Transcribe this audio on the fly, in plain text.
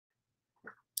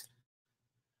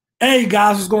Hey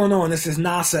guys, what's going on? This is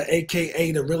Nasar,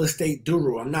 aka the real estate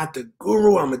guru. I'm not the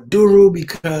guru, I'm a guru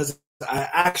because I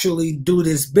actually do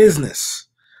this business.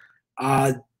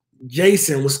 Uh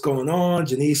Jason, what's going on?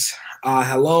 Janice,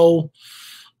 hello.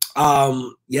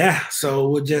 Yeah, so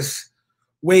we'll just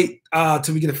wait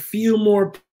till we get a few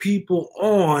more people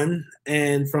on,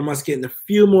 and from us getting a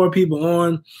few more people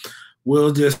on,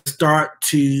 we'll just start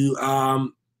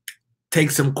to take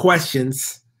some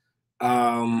questions.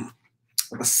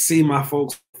 Let's see my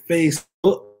folks'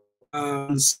 Facebook.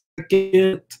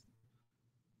 Second.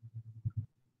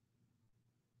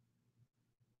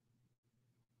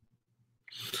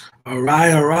 All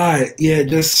right, all right. Yeah,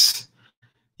 just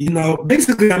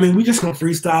basically, I mean, we just gonna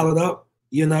freestyle it up.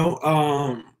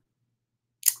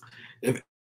 If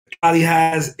anybody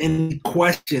has any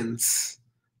questions,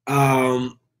 yeah,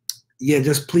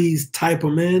 just please type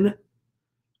them in.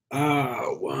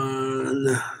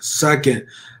 1 second.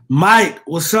 Mike,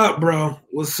 what's up, bro?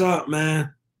 What's up,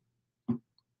 man?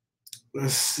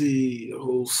 Let's see.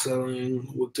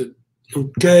 Wholesaling with the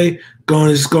okay.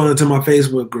 Just going into my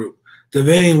Facebook group.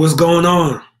 Devane, what's going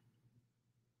on?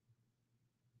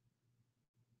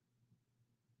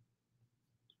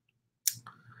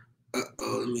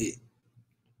 Let me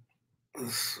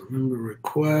remember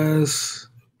requests.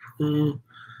 I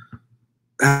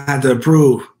had to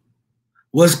approve.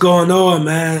 What's going on,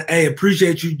 man? Hey,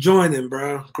 appreciate you joining,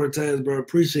 bro. Cortez, bro.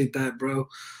 Appreciate that, bro.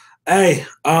 Hey,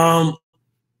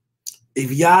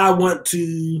 if y'all want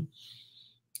to,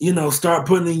 start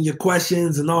putting in your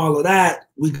questions and all of that,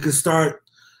 we could start,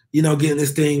 getting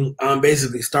this thing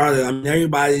basically started. I mean,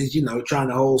 everybody's, trying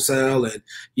to wholesale and,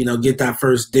 get that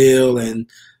first deal, and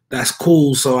that's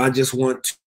cool. So I just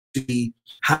want to be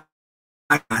how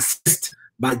I assist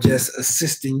by just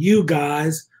assisting you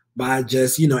guys by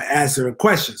just, answering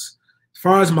questions. As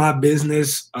far as my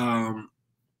business, I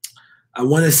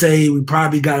want to say we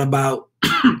probably got about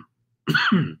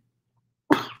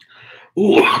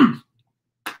ooh,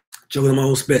 choking my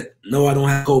own spit. No, I don't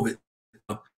have COVID.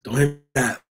 Don't hear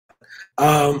that.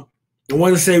 I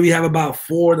want to say we have about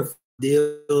 4 to 5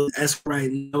 deals as right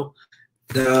now.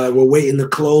 We're waiting to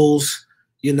close.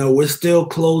 We're still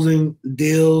closing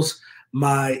deals.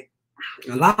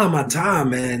 A lot of my time,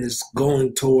 man, is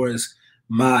going towards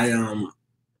my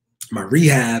my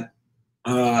rehab.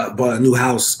 Bought a new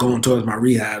house, going towards my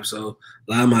rehab. So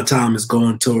a lot of my time is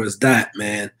going towards that,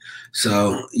 man.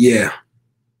 So yeah.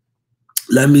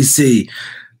 Let me see.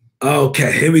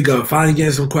 Okay, here we go. Finally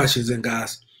getting some questions in,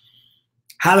 guys.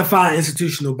 How to find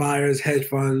institutional buyers, hedge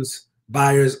funds,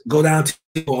 buyers. Go down to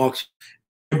the auction.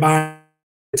 Buy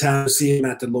time, see them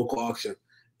at the local auction.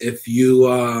 If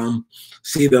you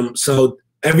see them. So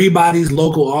everybody's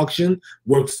local auction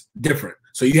works different.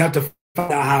 So you have to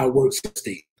find out how it works in the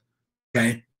state.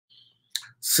 Okay.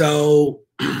 So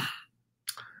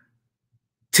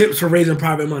tips for raising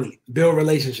private money. Build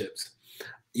relationships.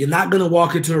 You're not going to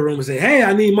walk into a room and say, hey,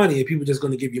 I need money, and people are just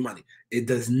going to give you money. It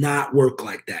does not work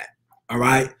like that. All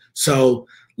right. So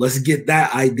let's get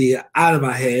that idea out of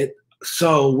our head.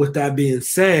 So with that being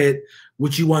said,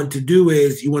 what you want to do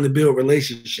is you want to build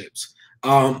relationships.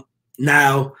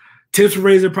 Now, tips for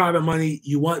raising private money,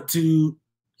 you want to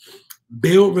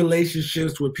build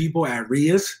relationships with people at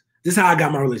RIAs. This is how I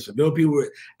got my relationship. Build people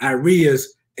at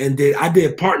RIAs, and then I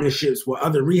did partnerships with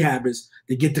other rehabbers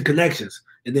to get the connections.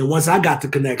 And then once I got the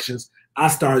connections, I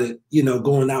started,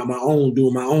 going out my own,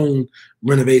 doing my own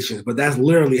renovations. But that's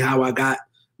literally how I got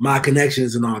my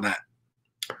connections and all that.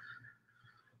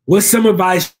 What's some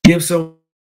advice you give someone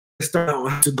to start out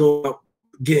how to go out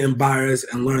getting buyers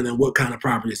and learning what kind of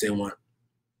properties they want?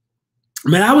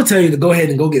 Man, I would tell you to go ahead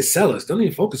and go get sellers. Don't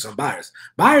even focus on buyers.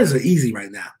 Buyers are easy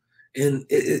right now. And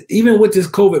even with this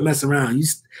COVID mess around,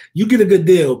 you get a good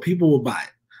deal, people will buy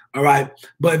it. All right.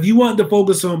 But if you want to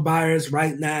focus on buyers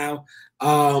right now,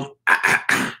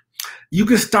 you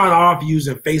can start off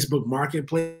using Facebook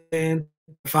Marketplace,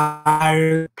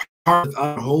 buyers, part of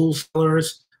other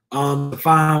wholesalers,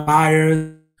 find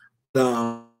buyers.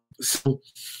 So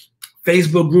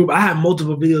Facebook group. I have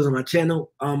multiple videos on my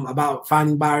channel about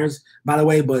finding buyers, by the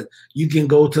way, but you can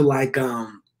go to like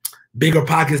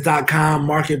biggerpockets.com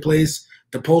marketplace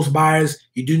to post buyers.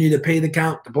 You do need a paid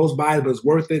account to post buyers, but it's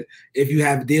worth it if you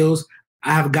have deals.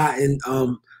 I have gotten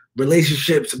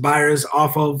relationships buyers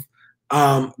off of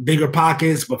Bigger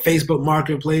Pockets, but Facebook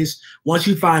Marketplace. Once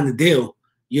you find the deal,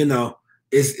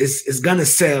 it's gonna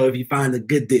sell if you find a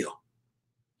good deal.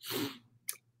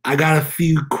 I got a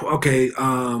few. Okay,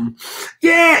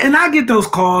 yeah, and I get those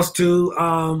calls too,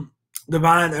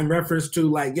 Divine, in reference to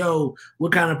like, yo,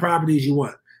 what kind of properties you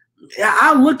want?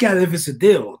 I'll look at it if it's a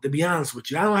deal, to be honest with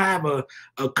you. I don't have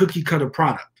a cookie cutter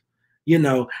product. You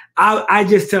know, I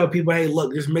just tell people, hey,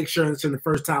 look, just make sure it's in the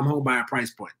first time home buyer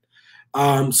price point.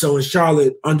 So in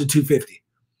Charlotte, under 250,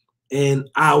 and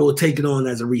I will take it on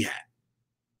as a rehab.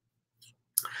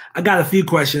 I got a few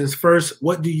questions. First,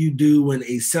 what do you do when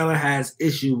a seller has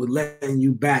issue with letting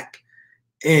you back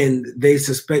and they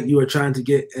suspect you are trying to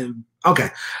get in? Okay,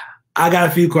 I got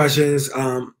a few questions.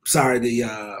 Sorry,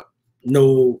 the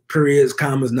no periods,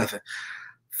 commas, nothing.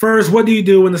 First, what do you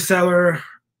do when the seller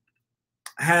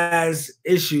has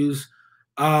issues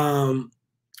with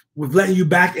letting you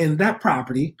back in that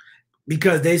property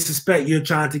because they suspect you're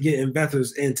trying to get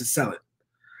investors in to sell it?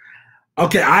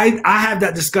 Okay, I have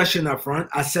that discussion up front.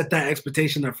 I set that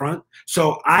expectation up front.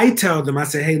 So I tell them, I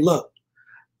say, hey, look,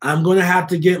 I'm going to have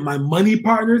to get my money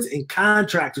partners and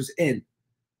contractors in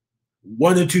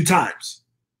 1 or 2 times.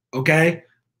 Okay?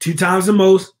 2 times the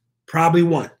most, probably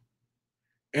 1.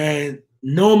 And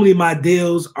normally my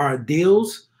deals are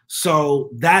deals. So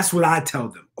that's what I tell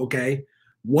them. Okay?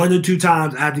 1 or 2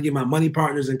 times I have to get my money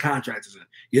partners and contractors in.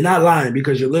 You're not lying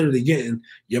because you're literally getting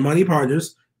your money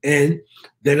partners and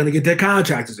they're going to get their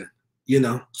contractors in, you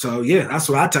know? So yeah, that's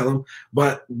what I tell them.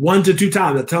 But 1 to 2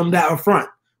 times, I tell them that up front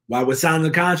while we're signing the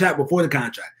contract, before the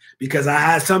contract, because I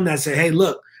had some that say, hey,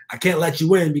 look, I can't let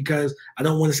you in because I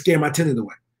don't want to scare my tenant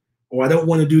away, or I don't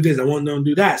want to do this, I want them to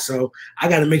do that. So I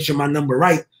got to make sure my number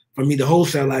right for me to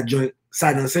wholesale that joint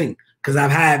sight unseen, because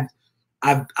I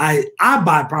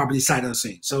buy property sight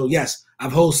unseen. So yes,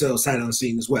 I've wholesale sight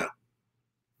unseen as well.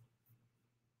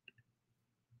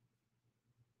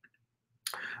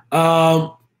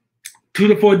 2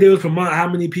 to 4 deals per month. How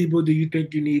many people do you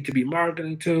think you need to be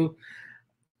marketing to?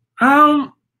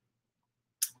 I'm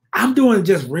doing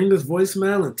just ringless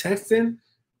voicemail and texting,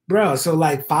 bro. So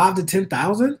like 5 to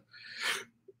 10,000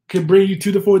 can bring you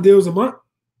 2 to 4 deals a month.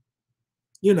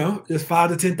 You know, there's 5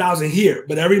 to 10,000 here,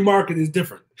 but every market is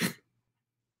different.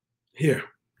 Here.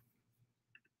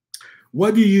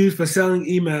 What do you use for selling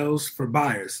emails for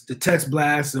buyers? The text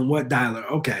blast and what dialer?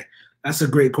 Okay, that's a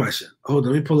great question. Hold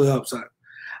on, let me pull it up. So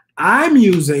I'm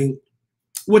using,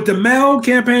 with the mail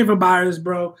campaign for buyers,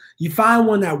 bro, you find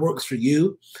one that works for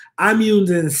you. I'm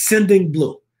using Sending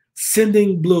Blue.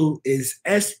 Sending Blue is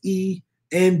SENDIN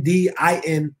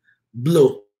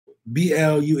Blue,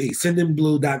 BLUE,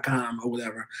 sendingblue.com or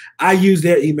whatever. I use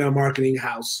their email marketing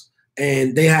house,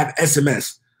 and they have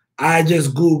SMS. I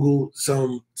just Googled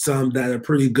some that are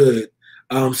pretty good.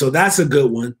 So that's a good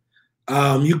one.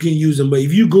 You can use them, but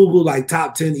if you Google like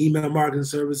top 10 email marketing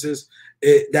services,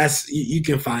 you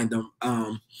can find them.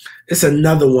 It's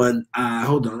another one.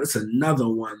 Hold on, it's another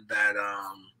one that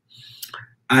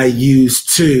I use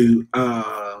too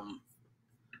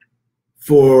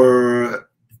for.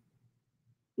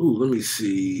 Let me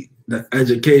see the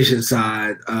education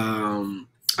side.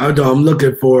 Although I'm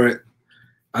looking for it,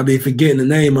 I'll be forgetting the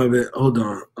name of it. Hold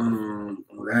on.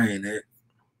 That ain't it.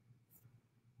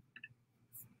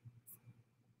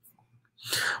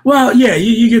 Well, yeah,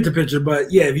 you get the picture,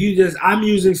 but yeah, if you just, I'm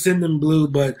using Sending Blue,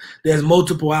 but there's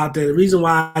multiple out there. The reason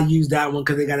why I use that one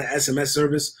because they got an SMS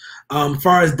service. As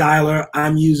far as dialer,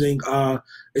 I'm using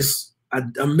it's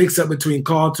a mix up between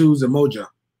Call Tools and Mojo.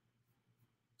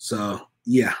 So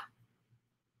yeah.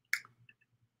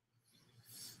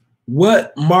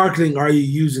 What marketing are you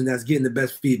using that's getting the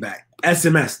best feedback?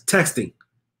 SMS, texting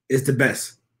is the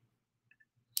best.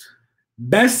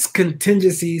 Best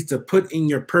contingencies to put in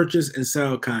your purchase and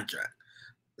sell contract.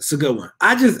 It's a good one.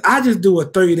 I just do a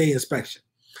 30-day inspection.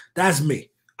 That's me.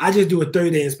 I just do a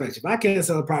 30-day inspection. If I can't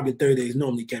sell it probably 30 days,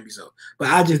 normally can't be sold. But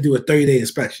I just do a 30-day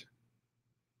inspection.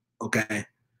 Okay.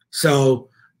 So,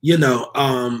 you know,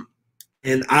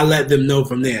 and I let them know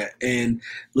from there. And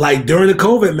like during the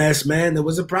COVID mess, man, there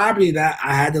was a property that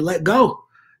I had to let go.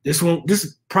 This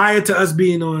prior to us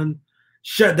being on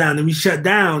shutdown, and we shut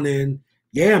down, and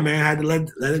yeah, man, I had to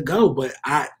let it go. But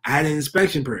I had an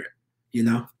inspection period, you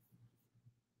know.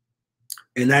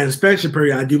 In that inspection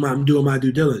period, I'm doing my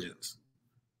due diligence.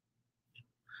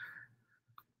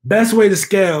 Best way to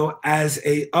scale as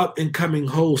a up and coming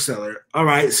wholesaler. All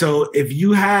right, so if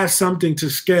you have something to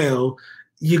scale,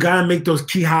 you gotta make those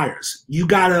key hires. You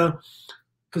gotta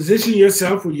position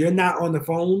yourself where you're not on the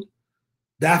phone.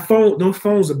 Those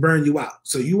phones will burn you out.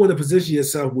 So you want to position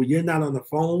yourself where you're not on the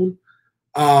phone,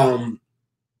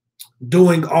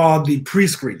 doing all the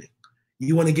pre-screening.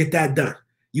 You want to get that done.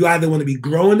 You either want to be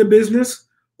growing the business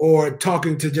or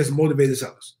talking to just motivated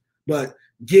sellers. But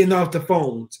getting off the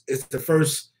phones is that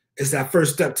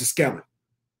first step to scaling.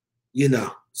 You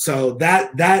know, so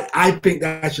that I think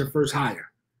that's your first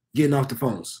hire. Getting off the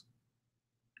phones.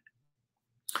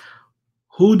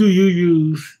 Who do you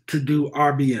use to do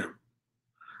RBM?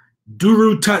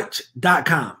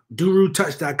 DuruTouch.com.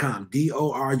 DuruTouch.com.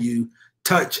 DORU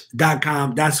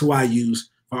touch.com. That's who I use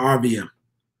for RVM.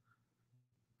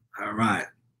 All right.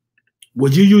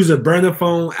 Would you use a burner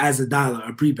phone as a dollar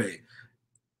or prepaid?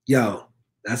 Yo,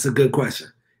 that's a good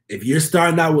question. If you're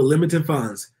starting out with limited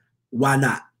funds, why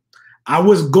not? I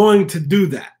was going to do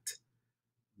that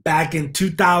back in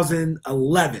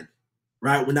 2011,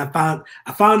 right? When I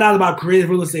found out about creative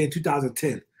real estate in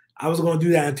 2010. I was going to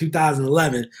do that in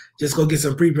 2011, just go get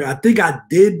some prepaid. I think I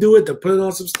did do it to put it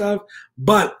on some stuff,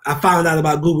 but I found out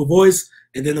about Google Voice,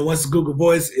 and then once Google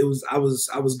Voice, I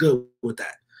was good with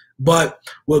that. But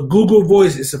with Google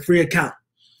Voice, it's a free account.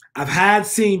 I've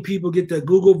seen people get their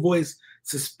Google Voice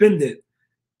suspended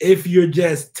if you're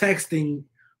just texting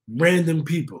random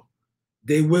people.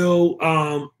 They will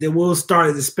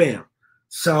start as a spam.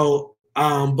 So,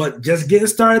 but just getting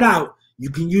started out,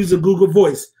 you can use a Google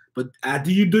Voice. But after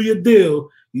you do your deal,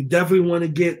 you definitely want to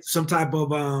get some type of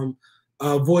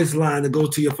voice line to go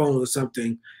to your phone or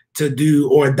something to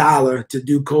do, or a dollar to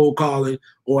do cold calling,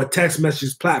 or a text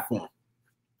message platform.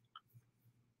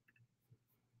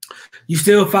 You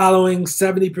still following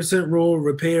 70% rule,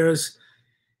 repairs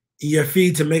your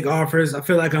fee to make offers? I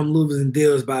feel like I'm losing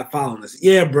deals by following this.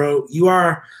 Yeah, bro, you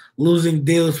are losing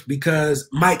deals because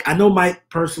Mike, I know Mike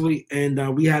personally,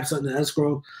 and we have something in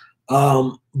escrow.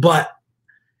 But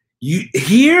you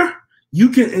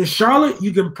can in Charlotte,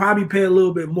 you can probably pay a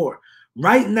little bit more.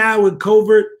 Right now with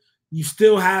COVID, you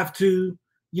still have to,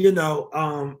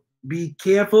 be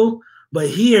careful. But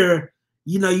here,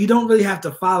 you don't really have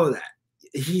to follow that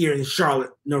here in Charlotte,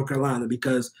 North Carolina,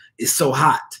 because it's so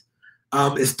hot.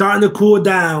 It's starting to cool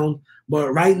down,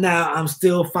 but right now I'm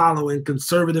still following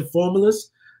conservative formulas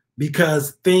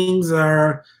because things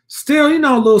are still, a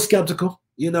little skeptical,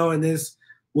 and this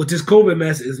COVID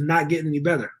mess is not getting any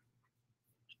better.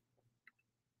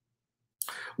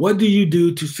 What do you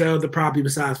do to sell the property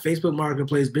besides Facebook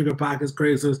Marketplace, Bigger Pockets,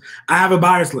 Craigslist? I have a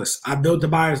buyer's list. I built the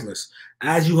buyer's list.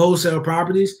 As you wholesale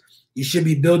properties, you should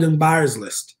be building buyer's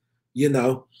list,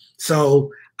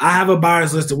 So I have a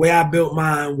buyer's list. The way I built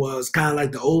mine was kind of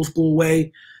like the old school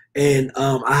way. And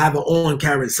I have an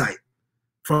on-carrot site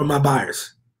for my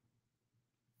buyers.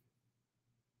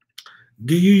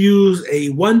 Do you use a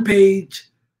one-page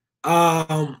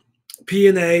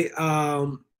P&A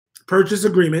purchase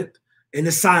agreement, an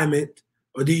assignment,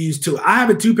 or do you use two? I have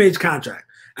a two-page contract.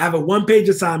 I have a one-page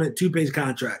assignment, two-page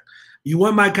contract. You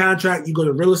want my contract, you go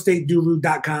to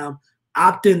realestateguru.com,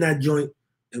 opt in that joint,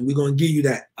 and we're going to give you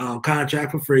that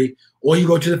contract for free. Or you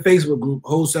go to the Facebook group,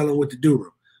 Wholesaling with the Duru,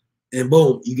 and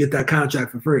boom, you get that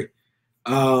contract for free.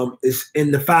 It's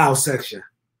in the file section.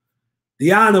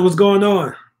 Deanna, what's going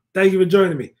on? Thank you for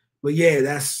joining me. But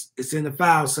yeah, it's in the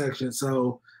file section.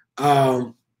 So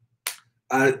to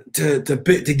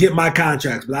get my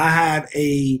contracts, but I have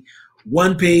a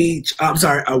one-page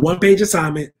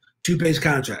assignment, two-page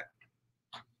contract.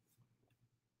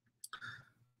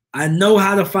 I know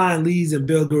how to find leads and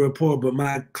build good rapport, but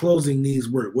my closing needs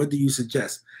work. What do you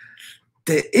suggest?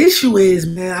 The issue is,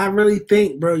 man, I really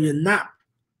think, bro, you're not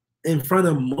in front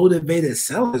of motivated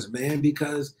sellers, man,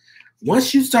 because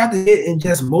once you start to get in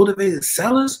just motivated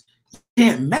sellers, you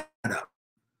can't mess that up.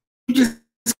 You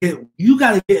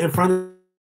got to get in front of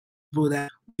people that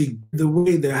the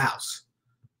way their house,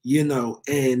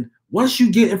 and once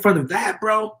you get in front of that,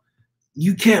 bro,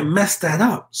 you can't mess that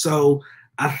up. So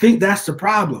I think that's the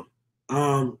problem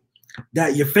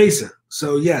that you're facing.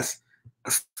 So yes,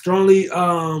 I strongly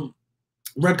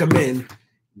recommend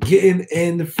getting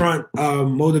in front of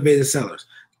motivated sellers.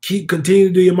 Continue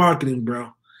to do your marketing,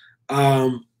 bro.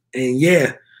 And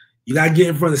yeah, you gotta get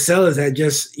in front of sellers that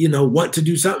just want to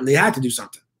do something. They have to do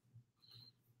something.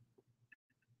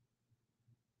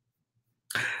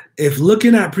 If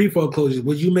looking at pre-foreclosures,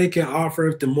 would you make an offer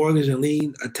if the mortgage and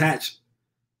lien attached?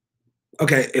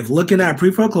 Okay, if looking at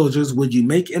pre-foreclosures, would you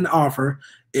make an offer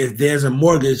if there's a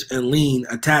mortgage and lien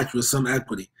attached with some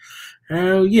equity?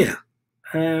 Hell yeah.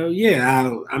 Hell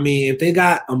yeah. I mean, if they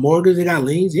got a mortgage, they got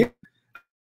liens, yeah.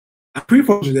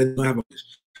 Pre-foreclosure, they don't have a mortgage.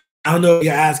 I don't know if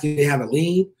you're asking if they have a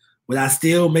lien. Would I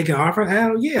still make an offer?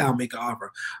 Hell yeah, I'll make an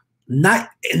offer.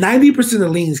 90%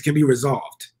 of liens can be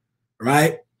resolved,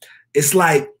 right? It's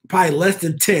like probably less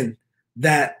than 10%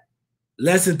 that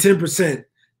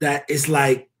it's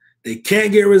like they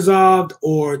can't get resolved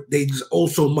or they just owe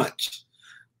so much.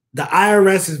 The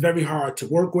IRS is very hard to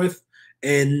work with.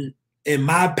 And in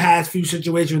my past few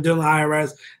situations dealing with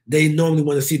IRS, they normally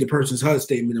want to see the person's HUD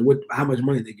statement and how much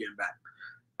money they're getting back.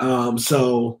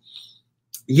 So,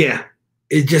 yeah,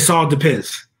 it just all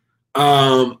depends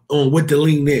on what the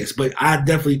lien is. But I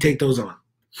definitely take those on.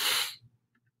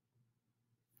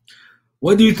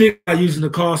 What do you think about using the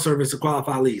call service to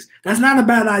qualify leads? That's not a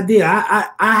bad idea. I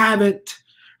haven't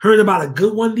heard about a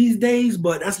good one these days,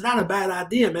 but that's not a bad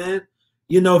idea, man.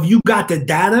 You know, if you got the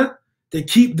data to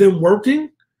keep them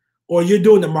working, or you're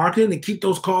doing the marketing to keep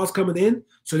those calls coming in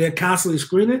so they're constantly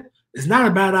screening, it's not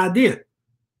a bad idea.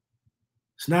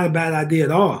 It's not a bad idea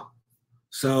at all.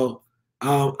 So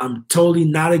I'm totally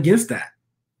not against that.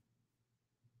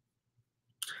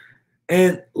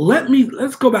 And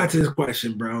let's go back to this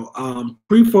question, bro.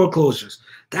 Pre-foreclosures.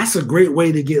 That's a great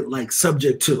way to get like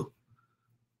subject to.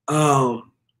 The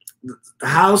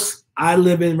house I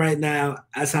live in right now,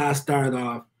 that's how I started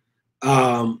off.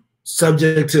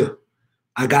 Subject to.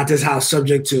 I got this house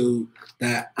subject to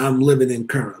that I'm living in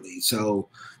currently. So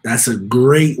that's a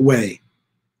great way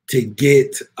to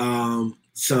get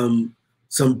some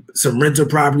rental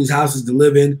properties, houses to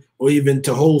live in, or even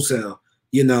to wholesale,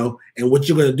 you know. And what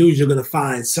you're gonna do is you're gonna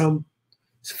find some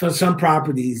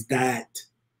properties that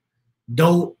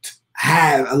don't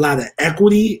have a lot of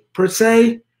equity per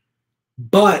se,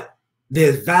 but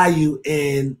there's value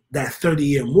in that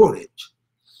 30-year mortgage.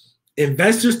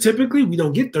 Investors, typically, we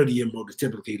don't get 30-year mortgage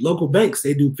typically. Local banks,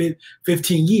 they do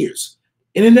 15 years.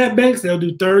 Internet banks, they'll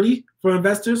do 30 for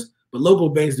investors, but local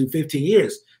banks do 15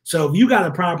 years. So if you got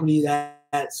a property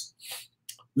that's,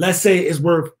 let's say it's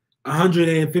worth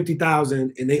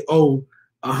 $150,000 and they owe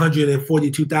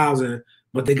 $142,000,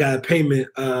 but they got a payment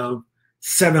of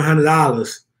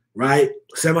 $700, right?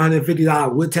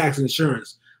 $750 with tax and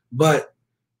insurance, but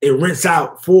it rents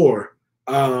out for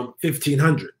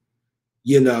 $1,500.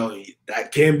 You know,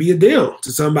 that can be a deal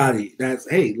to somebody that's,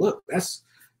 hey, look, that's,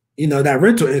 you know, that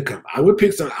rental income. I would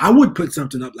put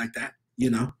something up like that, you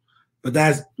know, but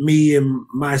that's me and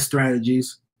my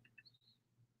strategies.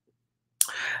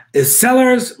 If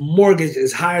seller's mortgage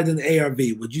is higher than ARV,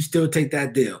 would you still take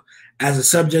that deal? As a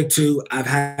subject to,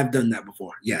 have done that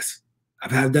before. Yes,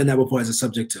 have done that before as a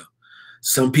subject to.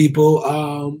 Some people,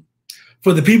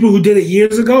 for the people who did it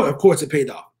years ago, of course it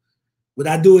paid off. Would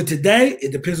I do it today?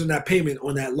 It depends on that payment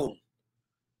on that loan.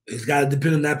 It's got to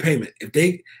depend on that payment. If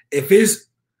the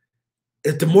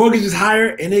mortgage is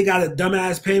higher and they got a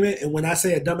dumbass payment, and when I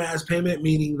say a dumbass payment,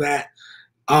 meaning that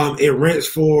it rents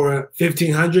for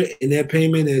 $1,500 and their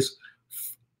payment is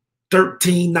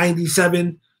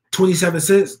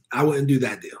 $13.97.27, I wouldn't do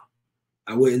that deal.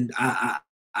 I wouldn't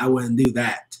do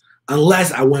that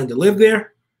unless I wanted to live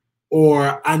there,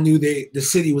 or I knew the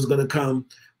city was going to come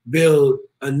build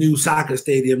a new soccer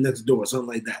stadium next door, something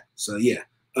like that. So yeah,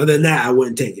 other than that, I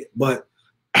wouldn't take it. But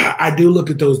I do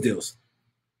look at those deals.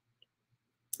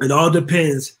 It all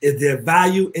depends. Is there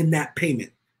value in that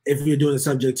payment if you're doing a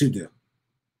subject to deal?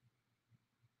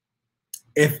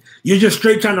 If you're just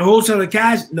straight trying to wholesale the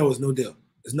cash, no, it's no deal.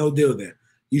 There's no deal there.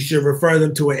 You should refer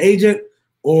them to an agent,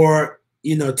 or,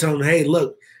 you know, tell them, hey,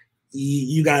 look,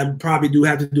 you gotta probably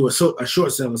have to do a short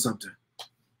sale or something.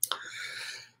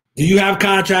 Do you have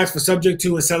contracts for subject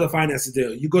to and seller finance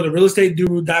deal? You go to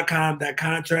realestateguru.com. That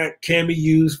contract can be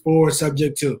used for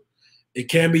subject to. It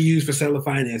can be used for seller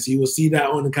finance. You will see that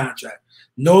on the contract.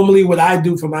 Normally, what I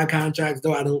do for my contracts,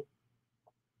 though,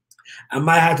 I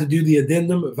might have to do the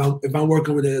addendum if I'm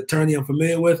working with an attorney I'm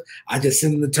familiar with. I just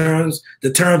send them the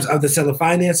terms of the seller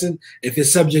financing. If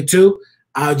it's subject to,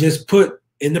 I'll just put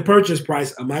in the purchase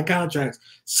price of my contracts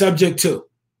subject to.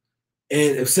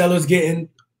 And if seller's getting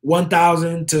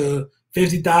 $1,000 to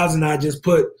 $50,000, I just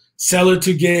put seller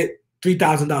to get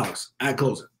 $3,000 at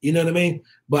closing. You know what I mean?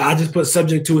 But I just put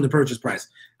subject to in the purchase price.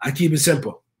 I keep it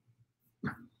simple.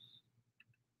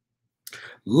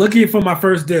 Looking for my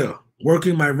first deal.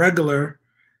 Working my regular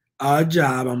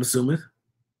job, I'm assuming.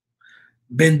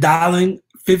 Been dialing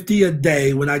 50 a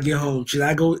day when I get home. Should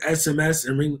I go SMS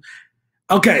and ring?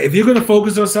 Okay, if you're going to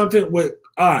focus on something, all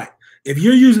right. If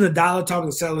you're using a dollar talking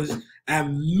to sellers, at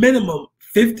minimum,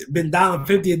 50, been dialing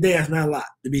 50 a day, that's not a lot,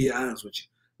 to be honest with you.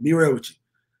 Be real with you.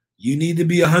 You need to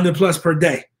be 100 plus per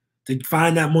day to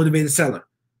find that motivated seller.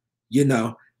 You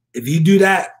know, if you do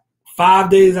that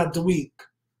 5 days out the week,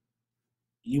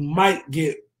 you might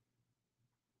get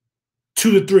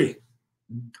 2 to 3.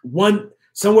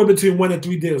 Somewhere between 1 and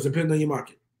 3 deals, depending on your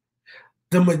market.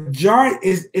 The majority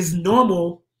is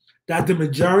normal that the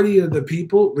majority of the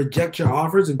people reject your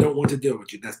offers and don't want to deal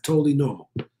with you. That's totally normal.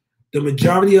 The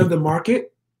majority of the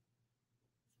market.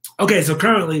 Okay, so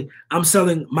currently I'm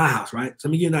selling my house, right? So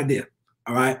let me give you an idea.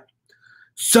 All right.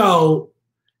 So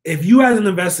if you as an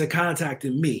investor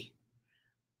contacted me,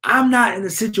 I'm not in a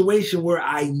situation where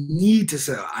I need to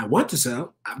sell. I want to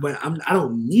sell, but I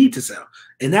don't need to sell.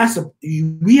 And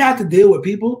we have to deal with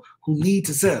people who need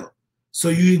to sell so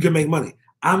you can make money.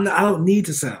 I don't need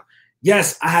to sell.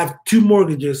 Yes, I have 2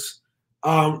 mortgages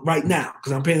right now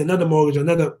because I'm paying another mortgage,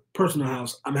 another personal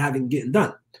house I'm having getting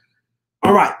done.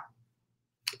 All right.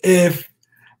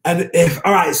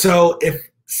 So if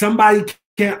somebody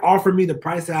can't offer me the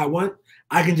price that I want,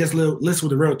 I can just list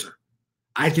with a realtor.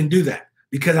 I can do that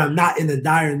because I'm not in a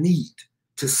dire need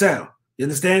to sell. You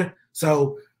understand?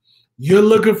 So you're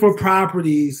looking for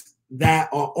properties that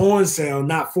are on sale,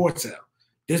 not for sale.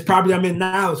 This property I'm in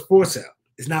now is for sale.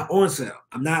 It's not on sale.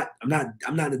 I'm not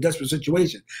in a desperate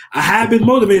situation. I have been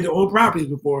motivated to own properties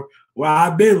before where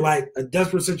I've been like a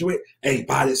desperate situation. Hey,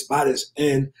 buy this.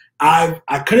 And I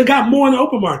could have got more in the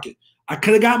open market. I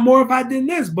could have got more if I did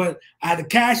this, but I had a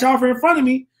cash offer in front of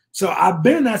me. So I've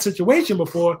been in that situation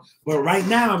before, but right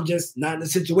now I'm just not in a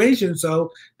situation.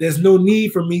 So there's no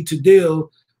need for me to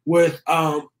deal with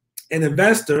an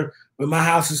investor when my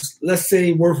house is, let's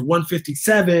say, worth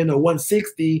 157 or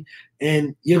 160,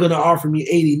 and you're going to offer me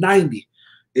 80, 90.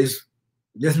 There's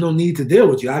no need to deal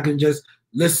with you. I can just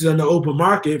list it on the open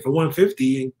market for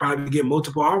 150 and probably get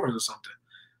multiple offers or something.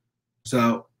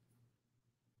 So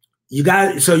you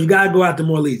got to go after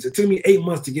more leads. It took me 8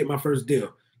 months to get my first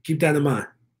deal. Keep that in mind.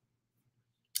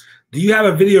 Do you have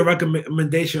a video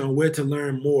recommendation on where to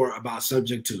learn more about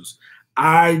subject twos?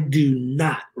 I do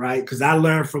not, right? Because I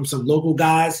learned from some local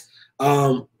guys.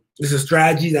 It's a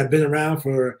strategy that's been around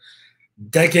for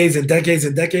decades and decades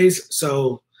and decades.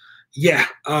 So, yeah,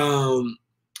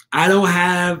 I don't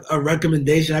have a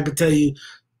recommendation. I could tell you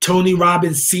Tony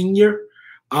Robbins Sr.,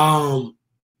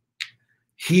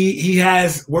 he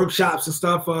has workshops and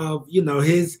stuff of,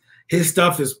 his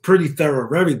stuff is pretty thorough,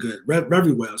 very good,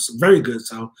 very well, so very good.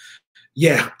 So,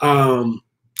 yeah,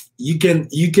 you can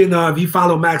if you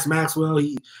follow Max Maxwell,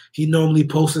 he normally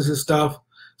posts his stuff.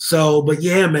 So, but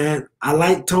yeah, man, I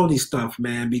like Tony's stuff,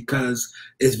 man, because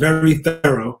it's very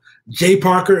thorough. Jay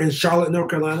Parker in Charlotte,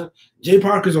 North Carolina. Jay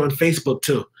Parker's on Facebook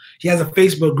too. He has a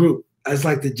Facebook group. It's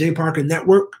like the Jay Parker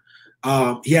Network.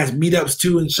 He has meetups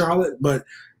too in Charlotte, but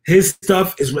his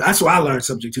stuff that's where I learned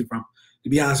subject to from. To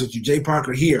be honest with you, Jay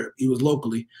Parker here, he was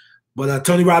locally. But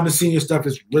Tony Robbins Sr. stuff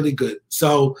is really good.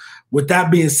 So with that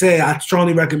being said, I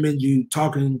strongly recommend you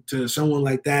talking to someone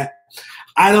like that.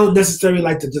 I don't necessarily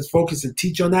like to just focus and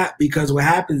teach on that because what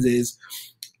happens is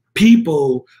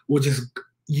people will just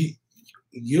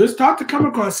you start to come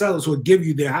across sellers who will give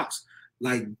you their house.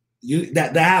 Like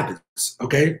that happens,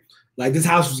 okay? Like this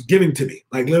house was given to me,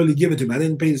 like literally given to me. I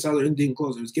didn't pay the seller anything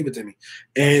close. It was given to me.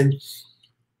 And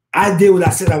I did what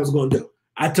I said I was going to do.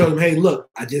 I told him, hey, look,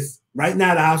 right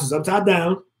now the house is upside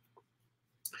down.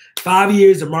 5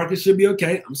 years, the market should be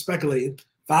okay. I'm speculating.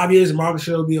 5 years, the market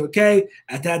should be okay.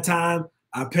 At that time,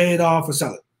 I pay it off or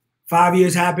sell it. 5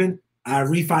 years happened. I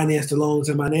refinanced the loans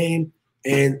in my name,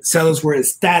 and sellers were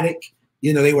ecstatic.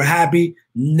 They were happy.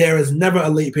 There is never a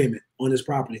late payment on this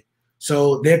property.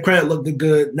 So their credit looked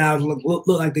good. Now it look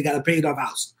like they got a paid off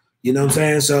house. You know what I'm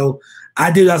saying? So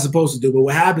I did what I was supposed to do. But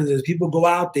what happens is people go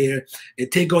out there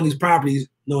and take on these properties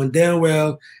knowing damn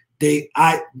well they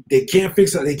can't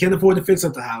fix it. They can't afford to fix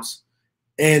up the house.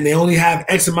 And they only have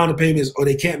X amount of payments or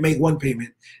they can't make one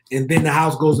payment. And then the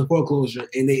house goes in foreclosure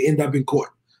and they end up in court.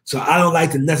 So I don't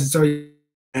like to necessarily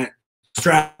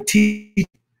strategy.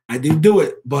 I do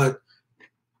it. But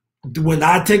when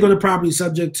I take on the property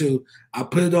subject to, I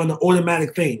put it on the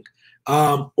automatic thing,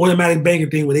 automatic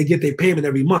banking thing where they get their payment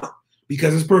every month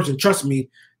because this person trusts me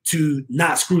to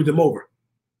not screw them over.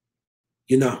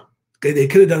 They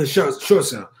could have done a short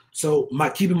sale. So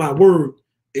keeping my word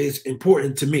is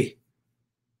important to me.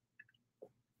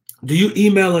 Do you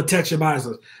email or text your buyers?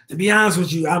 To be honest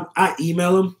with you, I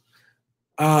email them.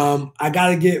 I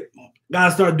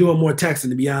gotta start doing more texting.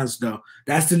 To be honest, though,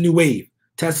 that's the new wave.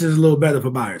 Texting is a little better for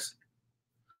buyers.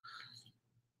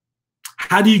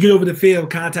 How do you get over the fear of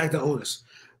contacting owners?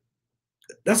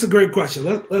 That's a great question.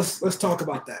 Let's talk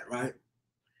about that, right?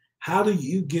 How do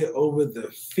you get over the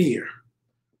fear?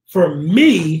 For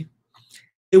me,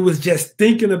 it was just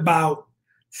thinking about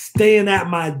staying at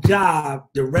my job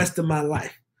the rest of my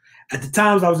life. At the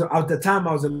time,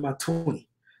 I was in my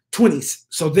 20s.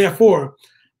 So therefore,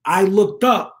 I looked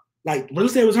up, like real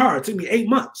estate was hard. It took me 8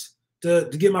 months to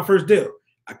get my first deal.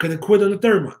 I could have quit on the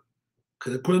 3rd month,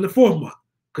 could have quit on the 4th month,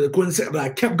 could have quit on the 2nd, but I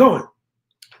kept going.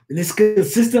 And it's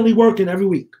consistently working every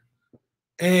week.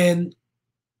 And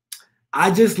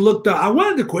I just looked up. I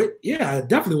wanted to quit. Yeah, I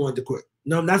definitely wanted to quit.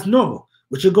 No, that's normal.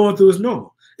 What you're going through is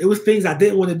normal. It was things I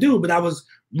didn't want to do, but I was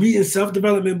reading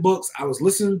self-development books. I was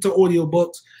listening to audio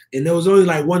books, and there was only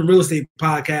like one real estate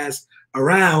podcast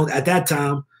around at that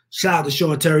time. Shout out to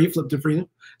Sean Terry, Flip to Freedom.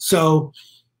 So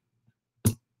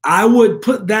I would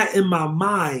put that in my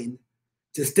mind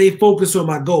to stay focused on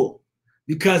my goal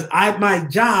because my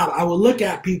job, I would look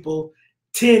at people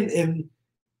 10 and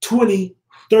 20,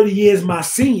 30 years my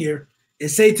senior and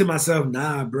say to myself,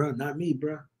 nah, bro, not me,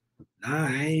 bro. Nah,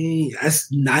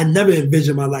 I never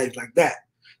envisioned my life like that.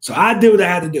 So I did what I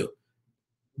had to do.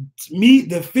 Me,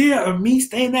 the fear of me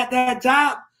staying at that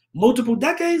job multiple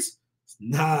decades,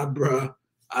 nah, bro.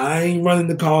 I ain't running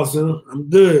the call center. I'm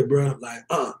good, bro. Like,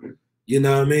 you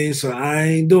know what I mean? So I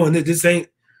ain't doing it. This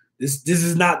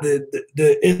is not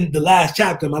the last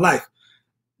chapter of my life.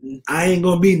 I ain't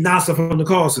gonna be Nasar from the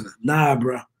call center. Nah,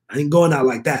 bro. I ain't going out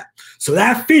like that. So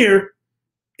that fear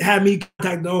had me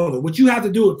contact the owner. What you have to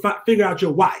do is figure out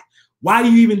your why. Why are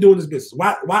you even doing this business?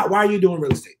 Why are you doing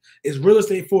real estate? Is real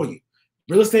estate for you?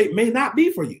 Real estate may not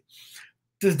be for you.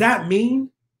 Does that mean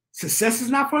success is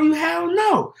not for you? Hell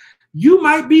no. You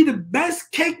might be the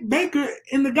best cake baker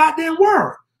in the goddamn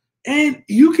world. And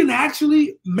you can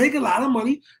actually make a lot of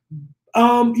money,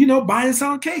 buying and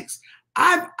selling cakes.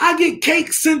 I get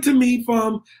cakes sent to me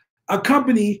from a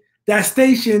company that's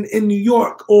stationed in New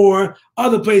York or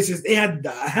other places. They had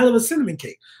a hell of a cinnamon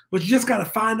cake, but you just got to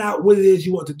find out what it is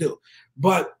you want to do.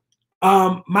 But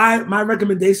my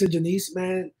recommendation, Janice,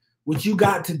 man, what you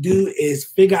got to do is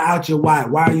figure out your why.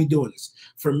 Why are you doing this?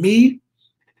 For me,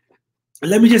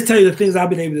 let me just tell you the things I've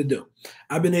been able to do.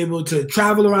 I've been able to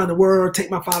travel around the world, take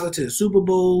my father to the Super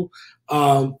Bowl.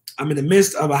 I'm in the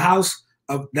midst of a house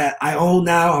that I own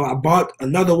now. I bought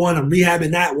another one. I'm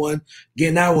rehabbing that one,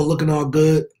 getting that one looking all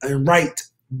good and right.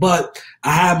 But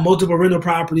I have multiple rental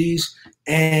properties,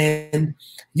 and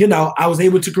I was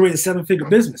able to create a 7-figure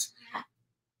business.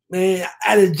 Man,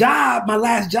 at a job, my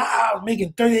last job,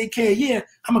 making $38K a year.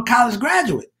 I'm a college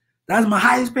graduate. That's my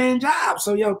highest paying job.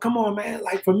 So, come on, man.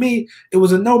 Like, for me, it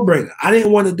was a no-brainer. I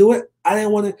didn't want to do it. I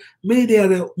didn't want to. Many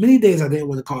days I didn't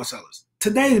want to call sellers.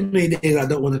 Today, many days I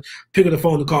don't want to pick up the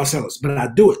phone to call sellers, but I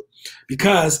do it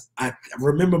because I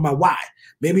remember my why.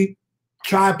 Maybe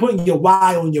try putting your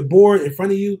why on your board in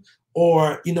front of you,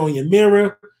 or in your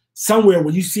mirror, somewhere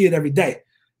where you see it every day,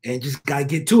 and just gotta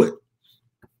get to it.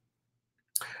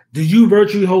 Do you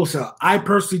virtually wholesale? I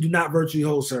personally do not virtually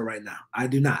wholesale right now. I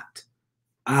do not.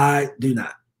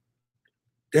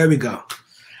 There we go.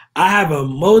 I have a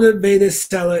motivated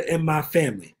seller in my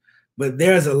family, but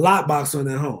there's a lockbox on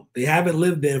their home. They haven't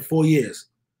lived there in 4 years.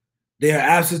 They are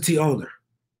absentee owner.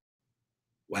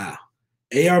 Wow.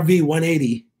 ARV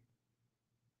 180.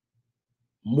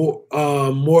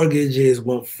 Mortgage is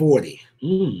 140.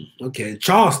 Okay.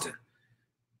 Charleston.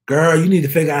 Girl, you need to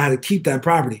figure out how to keep that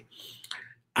property.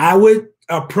 I would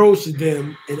approach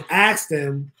them and ask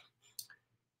them,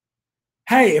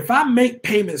 hey, if I make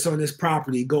payments on this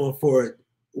property going forward,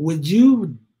 would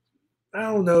you, I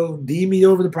don't know, deed me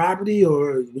over the property,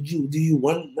 or do you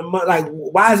want, like,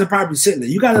 why is the property sitting there?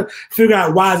 You got to figure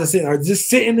out why is it sitting there. Or just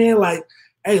sitting there like,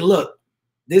 hey, look,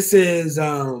 this is,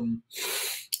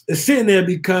 it's sitting there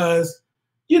because,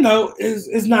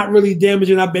 it's not really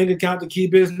damaging our bank account to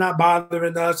keep it. It's not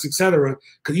bothering us, etc.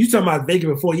 Because you talking about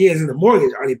vacant for 4 years in the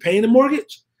mortgage. Are they paying the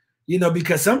mortgage?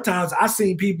 Because sometimes I've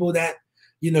seen people that,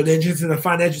 they're just in a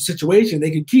financial situation.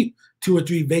 They can keep 2 or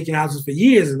 3 vacant houses for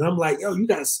years. And I'm like, yo, you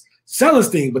got to sell this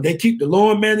thing. But they keep the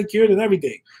lawn manicured and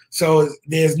everything. So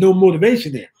there's no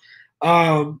motivation there.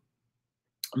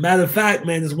 Matter of fact,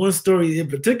 man, there's one story in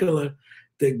particular.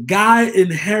 The guy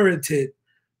inherited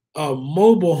a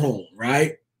mobile home,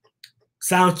 right?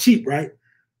 Sounds cheap, right?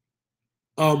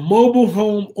 A mobile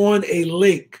home on a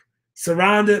lake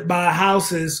surrounded by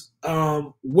houses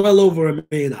well over $1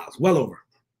 million, well over.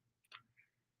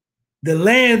 The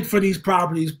land for these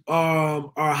properties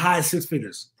are high 6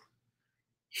 figures.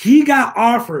 He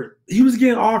was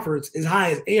getting offers as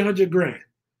high as $800,000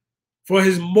 for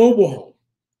his mobile home.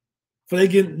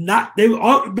 Basically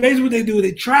what they do,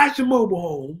 they trash the mobile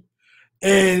home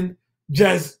and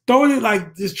just throw it,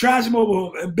 like, just trash the mobile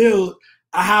home and build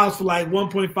a house for like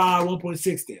 1.5,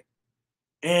 1.6 there.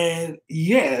 And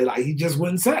yeah, like, he just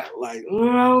wouldn't sell. Like, I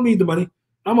don't need the money.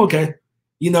 I'm okay.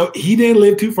 He didn't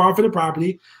live too far from the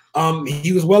property.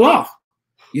 He was well off.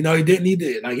 He didn't need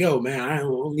it. Like, yo, man, I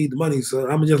don't need the money, so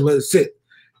I'm gonna just let it sit.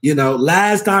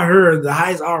 Last I heard, the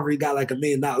highest offer he got like $1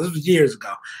 million. This was years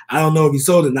ago. I don't know if he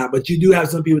sold it or not, but you do have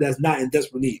some people that's not in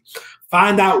desperate need.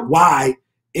 Find out why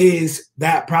is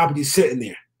that property sitting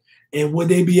there, and would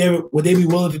they be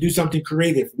willing to do something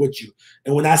creative with you?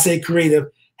 And when I say creative,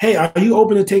 hey, are you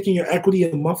open to taking your equity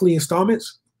in monthly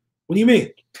installments? What do you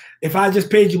mean? If I just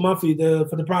paid you monthly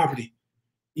for the property,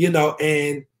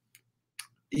 and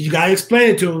you got to explain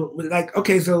it to them. Like,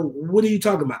 okay, so what are you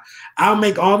talking about? I'll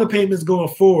make all the payments going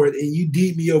forward and you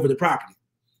deed me over the property.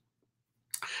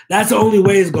 That's the only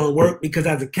way it's going to work, because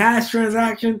as a cash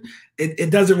transaction,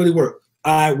 it doesn't really work.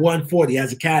 140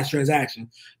 as a cash transaction,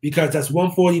 because that's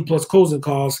 140 plus closing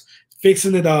costs,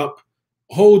 fixing it up,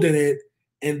 holding it,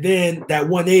 and then that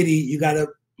 180 you got to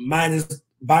minus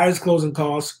buyer's closing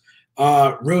costs,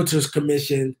 realtor's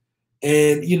commission,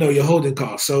 and your holding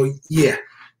costs. So yeah,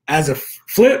 as a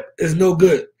flip is no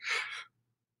good.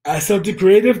 As something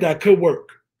creative that could work.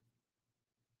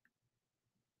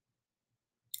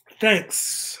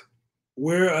 Thanks.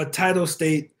 We're a title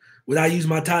state. Would I use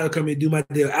my title company to do my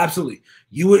deal? Absolutely.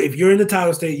 You would, if you're in the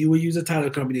title state, you would use a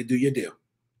title company to do your deal.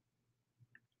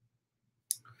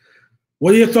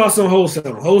 What are your thoughts on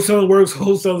wholesaling? Wholesaling works.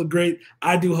 Wholesaling is great.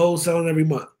 I do wholesaling every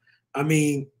month. I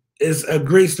mean, it's a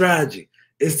great strategy.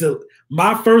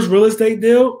 My first real estate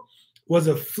deal was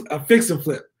a fix and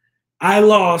flip. I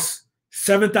lost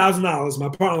 $7,000. My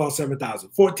partner lost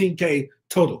 $7,000. $14K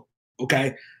total.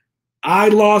 Okay, I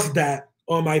lost that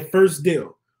on my first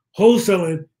deal.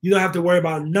 Wholesaling, you don't have to worry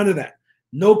about none of that.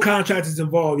 No contractors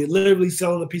involved. You're literally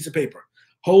selling a piece of paper.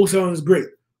 Wholesaling is great.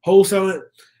 Wholesaling,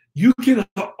 you can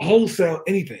wholesale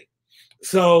anything.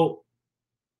 So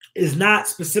it's not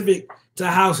specific to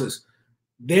houses.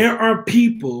 There are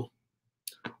people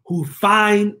who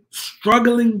find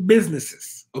struggling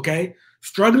businesses, okay?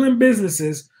 Struggling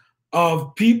businesses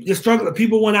of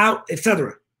people went out,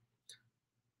 etc.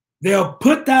 They'll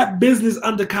put that business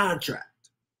under contract,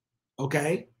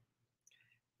 okay?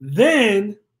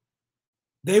 Then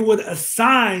they would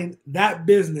assign that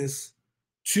business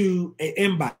to an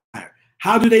end buyer.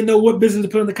 How do they know what business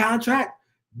to put on the contract?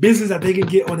 Business that they can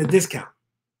get on a discount.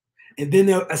 And then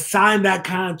they'll assign that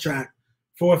contract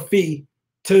for a fee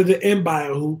to the end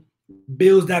buyer who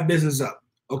builds that business up,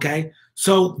 okay?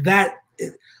 So that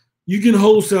you can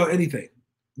wholesale anything,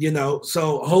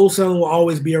 so wholesaling will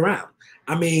always be around.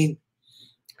 I mean,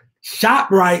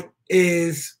 ShopRite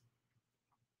is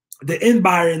the end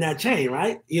buyer in that chain,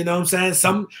 right? You know what I'm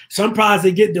saying? Some products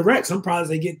they get direct, some products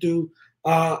they get through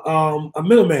a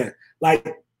middleman.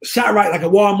 Like ShopRite, like a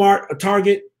Walmart, a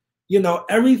Target,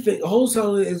 everything.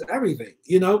 Wholesaling is everything,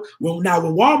 Well, now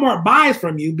when Walmart buys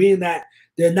from you, being that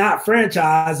they're not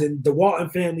franchised and the Walton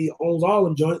family owns all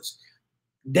them joints,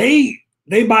 they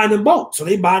buy them bulk. So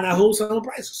they buy at wholesale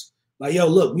prices. Like, yo,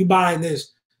 look, we buying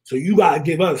this, so you got to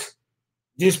give us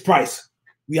this price.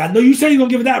 I know you say you're going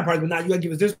to give it that price, but now you got to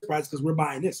give us this price because we're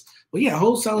buying this. But yeah,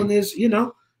 wholesaling is,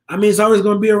 it's always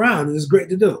going to be around, and it's great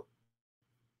to do.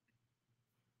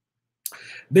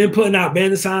 Been putting out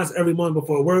banner signs every month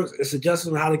before it works. It's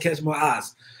suggestions on how to catch more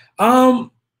eyes.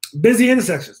 Busy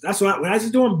intersections. That's what when I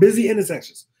was doing busy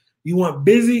intersections. You want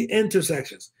busy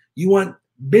intersections. You want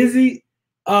busy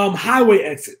highway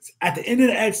exits. At the end of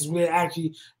the exits, we're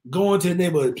actually going to the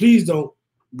neighborhood. Please don't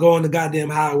go on the goddamn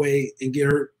highway and get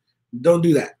hurt. Don't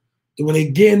do that. And when they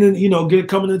get in,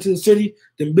 coming into the city,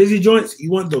 them busy joints,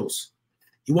 you want those.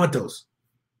 You want those.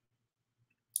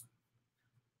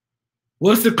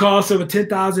 What's the cost of a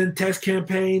 10,000 text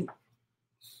campaign?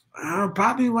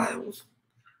 Probably like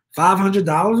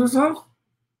 $500 or so,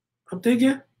 I'm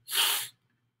thinking.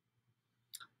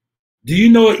 Do you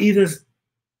know either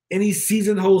any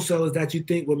seasoned wholesalers that you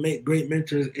think would make great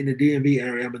mentors in the DMV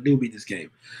area? I'm a newbie in this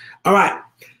game. All right.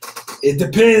 It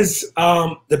depends.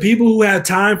 The people who have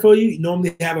time for you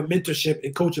normally have a mentorship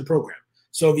and coaching program.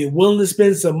 So if you're willing to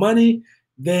spend some money,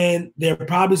 then there are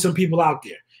probably some people out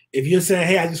there. If you're saying,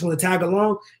 hey, I just want to tag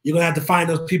along, you're going to have to find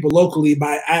those people locally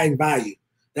by adding value.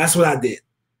 That's what I did.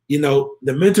 The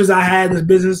mentors I had in this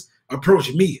business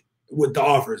approached me with the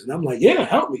offers. And I'm like, yeah,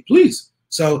 help me, please.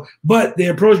 So, but they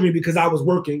approached me because I was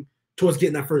working towards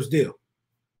getting that first deal.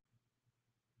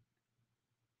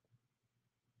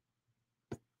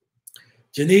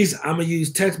 Janice, I'm going to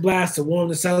use text blast to warm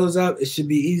the sellers up. It should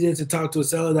be easier to talk to a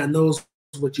seller that knows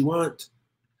what you want.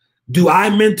 Do I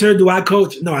mentor? Do I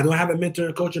coach? No, I don't have a mentor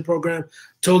and coaching program.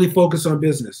 Totally focused on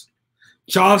business.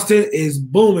 Charleston is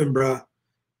booming, bro.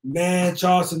 Man,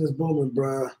 Charleston is booming,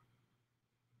 bro.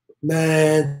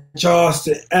 Man,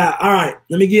 Charleston. All right,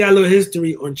 let me give you a little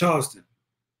history on Charleston.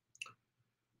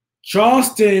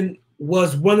 Charleston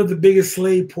was one of the biggest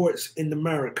slave ports in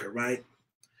America, right?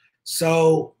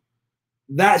 So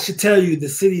that should tell you the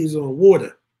city is on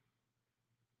water.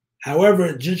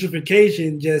 However,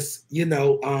 gentrification just,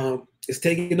 is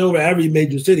taking over every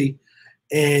major city,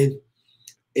 and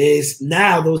is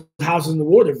now those houses in the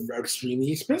water are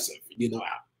extremely expensive,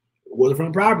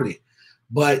 waterfront property.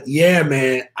 But yeah,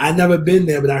 man, I've never been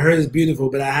there, but I heard it's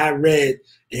beautiful. But I have read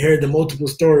and heard the multiple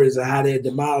stories of how they're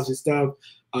demolishing stuff.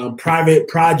 Private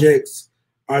projects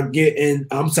are getting,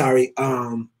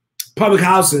 public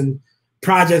housing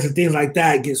projects and things like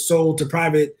that get sold to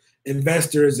private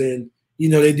investors, and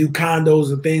they do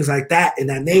condos and things like that in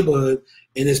that neighborhood,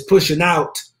 and it's pushing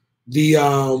out the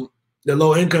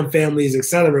low income families,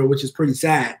 etc., which is pretty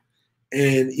sad.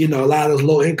 And, you know, a lot of those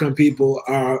low income people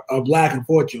are black,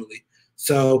 unfortunately.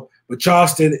 So, but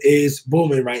Charleston is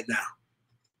booming right now.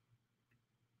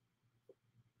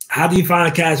 How do you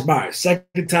find cash buyers?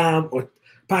 Second time or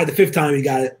probably the fifth time you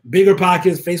got it. Bigger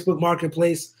Pockets, Facebook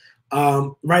Marketplace.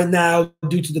 Right now,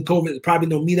 due to the COVID, probably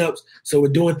no meetups. So we're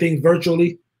doing things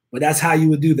virtually, but that's how you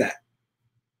would do that.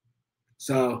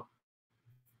 So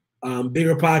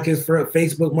Bigger Pockets for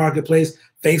Facebook Marketplace,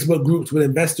 Facebook groups with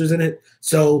investors in it.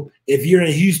 So if you're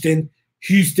in Houston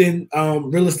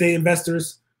real estate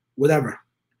investors, whatever.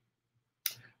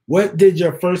 What did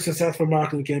your first successful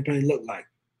marketing campaign look like?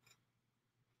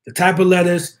 The type of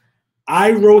letters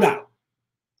I wrote out.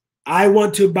 I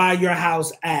want to buy your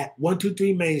house at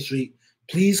 123 Main Street.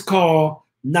 Please call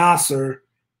Nasar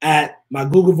at my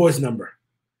Google Voice number.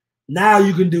 Now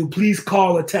you can do please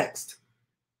call or text,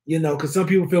 you know, because some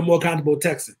people feel more comfortable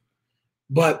texting.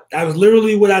 But that was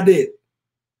literally what I did.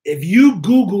 If you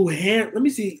Google let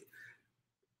me see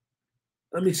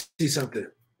something.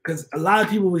 Because a lot of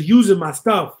people was using my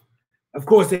stuff. Of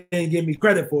course, they didn't give me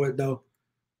credit for it, though.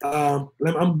 I'm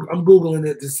Googling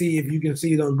it to see if you can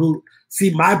see it on Google.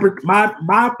 See,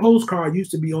 my postcard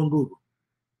used to be on Google.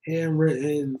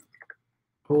 Handwritten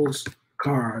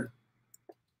postcard.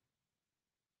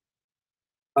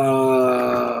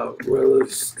 Real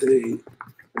estate.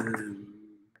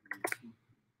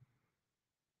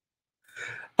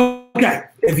 Okay,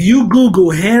 if you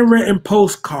Google handwritten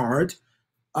postcard,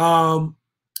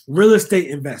 real estate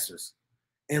investors,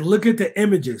 and look at the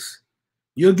images,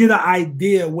 you'll get an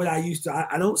idea what I used to.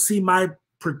 I don't see my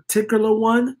particular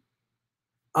one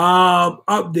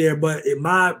up there, but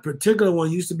my particular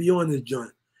one used to be on this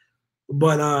joint.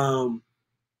 But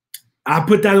I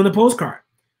put that on the postcard,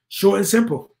 short and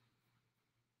simple.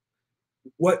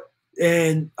 I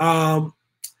don't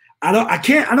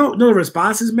know the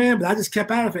responses, man, but I just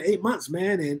kept at it for 8 months,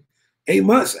 man. And 8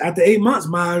 months, after 8 months,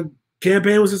 my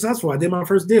campaign was successful. I did my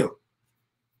first deal.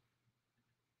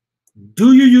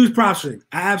 Do you use prop stream?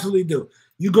 I absolutely do.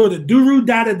 You go to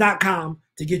durudata.com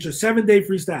to get your 7-day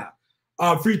free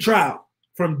trial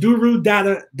from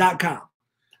durudata.com.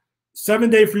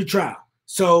 7-day free trial.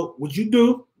 So what you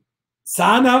do,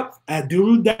 sign up at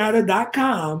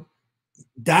durudata.com,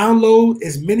 download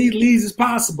as many leads as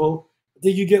possible.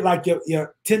 Then you get like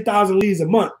your 10,000 leads a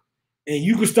month, and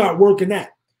you can start working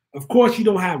that. Of course, you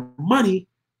don't have money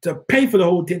to pay for the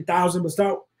whole 10,000, but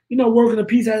start, working a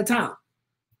piece at a time.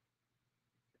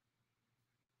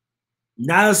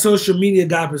 Not a social media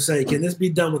guy per se. Can this be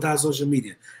done without social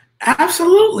media?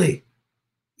 Absolutely.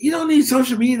 You don't need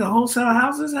social media to wholesale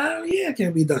houses. Hell yeah, it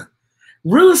can be done.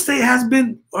 Real estate has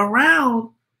been around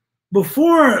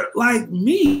before, like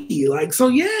me. So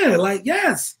yeah,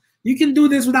 yes, you can do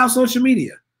this without social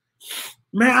media.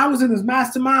 Man, I was in this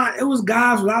mastermind. It was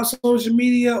guys without social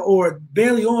media or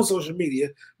barely on social media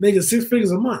making 6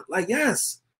 figures a month.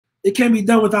 Yes, it can be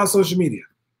done without social media.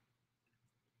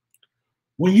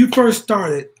 When you first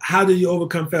started, how did you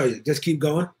overcome failure? Just keep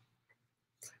going.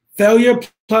 Failure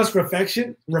plus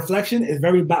reflection is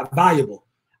very valuable.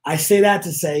 I say that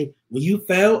to say, when you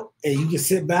fail and you just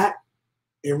sit back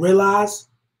and realize,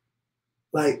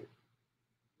 why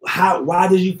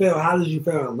did you fail? How did you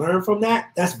fail? And learn from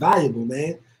that. That's valuable,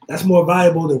 man. That's more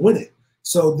valuable than winning.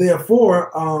 So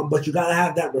therefore, but you gotta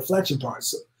have that reflection part.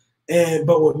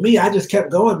 But with me, I just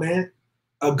kept going, man.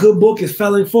 A good book is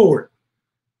Failing Forward.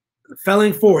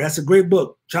 Failing Forward. That's a great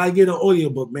book. Try to get an audio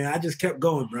book, man. I just kept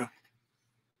going, bro.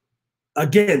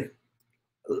 Again,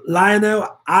 Lionel,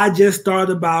 I just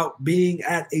started about being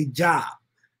at a job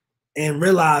and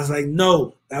realized,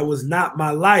 no, that was not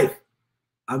my life.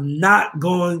 I'm not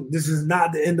going, this is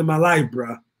not the end of my life,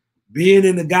 bro. Being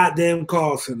in the goddamn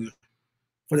call center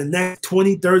for the next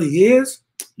 20, 30 years?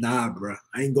 Nah, bro.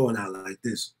 I ain't going out like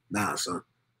this. Nah, son.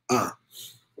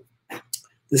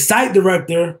 The site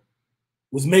director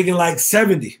was making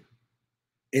 70.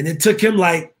 And it took him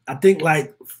I think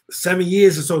 7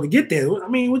 years or so to get there. I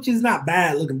mean, which is not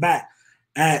bad looking back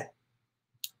at,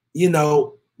 at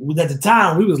the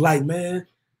time we was man,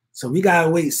 so we gotta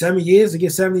wait 7 years to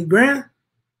get 70 grand?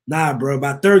 Nah, bro,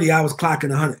 by 30, I was clocking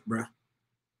 100, bro.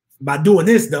 By doing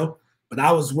this though, but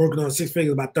I was working on 6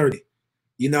 figures by 30.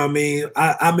 You know what I mean?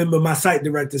 I remember my site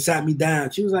director sat me down.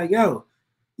 She was like, yo,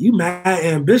 you mad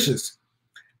ambitious.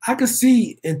 I could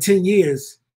see in 10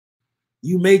 years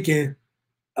you making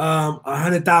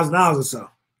 $100,000 or so.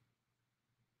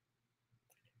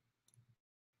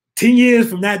 10 years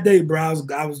from that day, bro,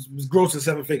 I was grossing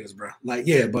 7 figures, bro.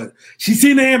 Yeah, but she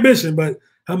seen the ambition, but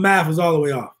her math was all the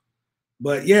way off.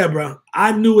 But yeah, bro,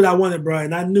 I knew what I wanted, bro,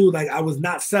 and I knew I was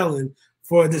not selling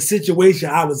for the situation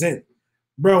I was in.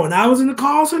 Bro, when I was in the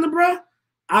call center, bro,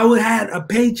 I would have had a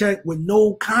paycheck with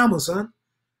no comma, son.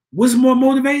 What's more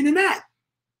motivating than that?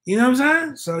 You know what I'm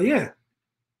saying? So yeah.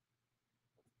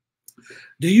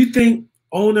 Do you think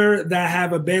owner that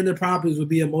have abandoned properties would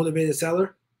be a motivated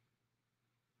seller?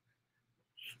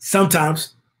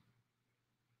 Sometimes.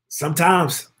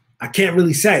 Sometimes. I can't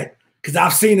really say because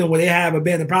I've seen them where they have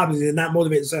abandoned properties and they're not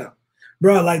motivated to sell.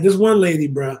 Bro, like this one lady,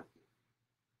 bro,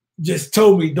 just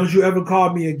told me, don't you ever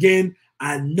call me again.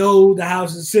 I know the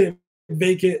house is sitting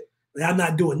vacant, but I'm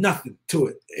not doing nothing to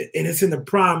it. And it's in the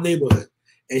prime neighborhood.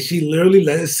 And she literally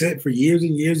let it sit for years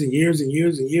and years and years and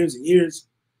years and years and years.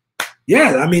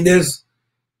 Yeah, I mean, do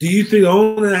you think the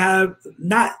owner have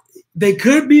not, they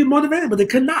could be motivated, but they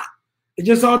could not. It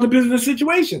just all depends on the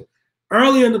situation.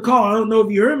 Earlier in the call, I don't know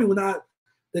if you heard me when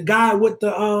the guy with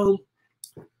the,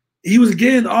 he was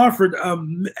getting offered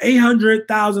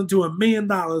 $800,000 to $1 million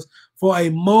for a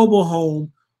mobile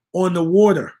home on the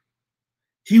water.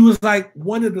 He was like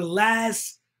one of the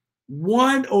last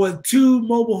 1 or 2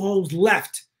 mobile homes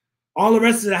left. All the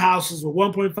rest of the houses were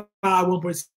 1.5,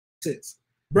 1.6.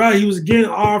 Bro, he was getting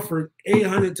offered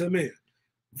 $800,000 to $1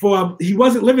 million. He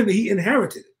wasn't living it, he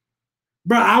inherited it.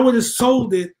 Bro, I would have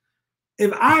sold it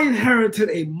if I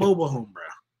inherited a mobile home, bro.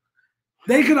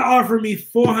 They could have offered me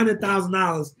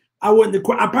 $400,000. I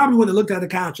probably wouldn't have looked at the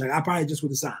contract. I probably just would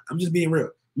have signed. I'm just being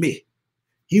real. Me.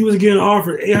 He was getting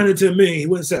offered $800,000 to $1 million. He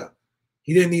wouldn't sell.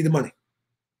 He didn't need the money.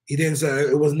 He didn't sell.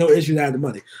 It was no issue to have the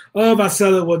money. Oh, if I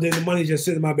sell it, well, then the money just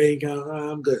sits in my bank account.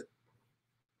 I'm good.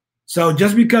 So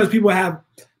just because people have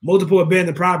multiple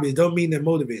abandoned properties don't mean they're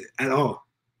motivated at all.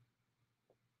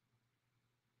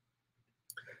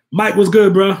 Mike, what's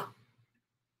good, bro?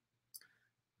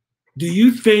 Do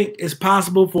you think it's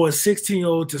possible for a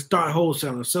 16-year-old to start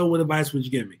wholesaling? So what advice would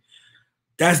you give me?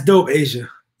 That's dope, Asia.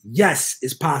 Yes,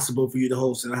 it's possible for you to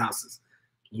wholesale houses.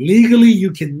 Legally,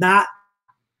 you cannot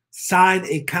sign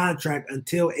a contract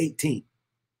until 18.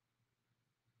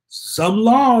 Some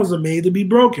laws are made to be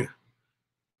broken.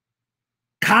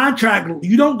 Contract,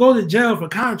 you don't go to jail for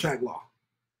contract law.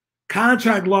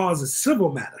 Contract law is a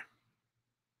civil matter.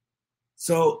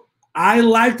 So I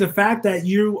like the fact that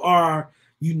you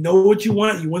know what you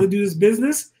want to do this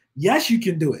business. Yes, you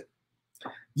can do it.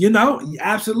 You know,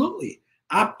 absolutely.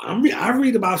 I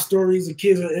read about stories of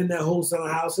kids in that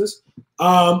wholesaling houses.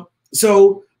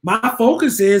 So my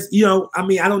focus is, you know, I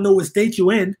mean, I don't know what state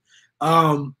you're in.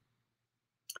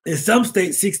 In some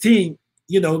states, 16,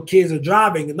 you know, kids are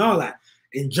driving and all that.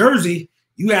 In Jersey,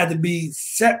 you had to be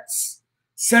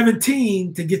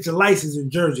 17 to get your license in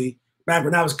Jersey. Back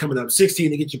when I was coming up, 16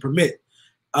 to get your permit.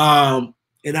 And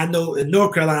I know in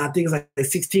North Carolina, I think it's like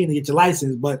 16 to get your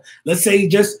license. But let's say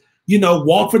just, you know,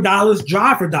 walk for dollars,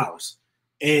 drive for dollars,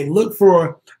 and look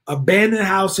for abandoned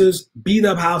houses, beat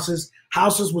up houses,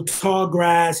 houses with tall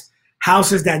grass,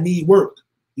 houses that need work.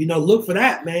 You know, look for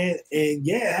that, man. And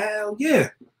yeah, hell yeah.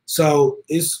 So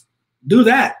do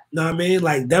that. You know what I mean?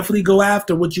 Like, definitely go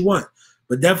after what you want,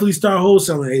 but definitely start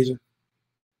wholesaling, Asia.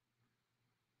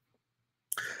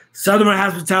 Southern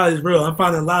hospitality is real. I'm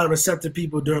finding a lot of receptive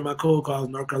people during my cold calls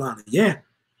in North Carolina. Yeah.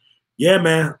 Yeah,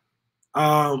 man.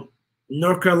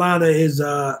 North Carolina is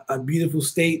a beautiful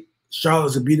state.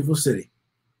 Charlotte's a beautiful city.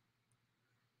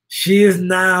 She is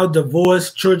now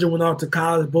divorced. Children went off to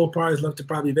college. Both parties left the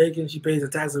property vacant. She pays the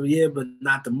tax every year, but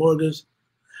not the mortgage.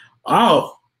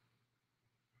 Oh.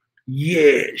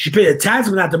 Yeah. She paid the tax,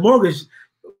 but not the mortgage.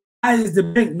 Why is the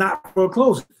bank not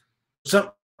foreclosing?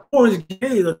 Some mortgage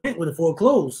paid the bank with a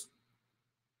foreclose.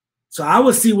 So I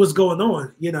would see what's going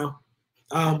on, you know.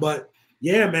 But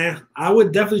yeah, man, I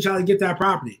would definitely try to get that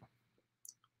property.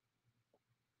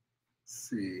 Let's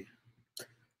see.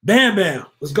 Bam Bam,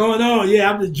 what's going on? Yeah,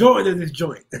 I'm the Jordan of this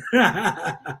joint.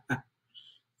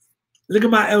 Look at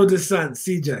my eldest son,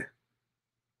 CJ.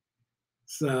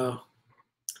 So,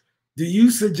 do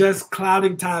you suggest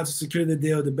clouding times to secure the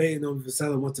deal, debating over if the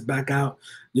seller wants to back out,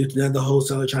 looking at the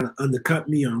wholesaler trying to undercut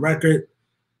me on record?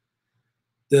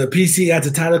 The PC at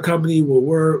the title company will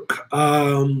work.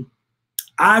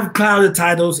 I've clouded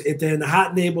titles if they're in a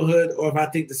hot neighborhood or if I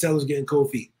think the seller's getting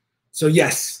cold feet. So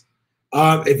yes,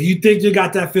 if you think you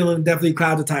got that feeling, definitely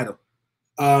cloud the title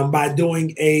by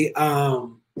doing a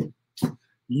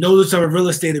notice of a real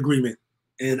estate agreement.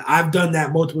 And I've done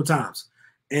that multiple times.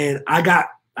 And I got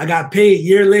paid a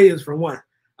year later from one.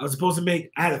 I was supposed to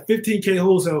I had a $15K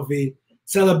wholesale fee.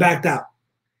 Seller backed out.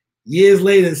 Years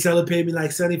later, the seller paid me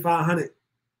like $7,500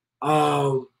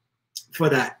 for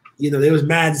that. You know, they was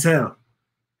mad as hell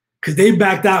because they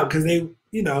backed out because they,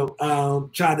 you know,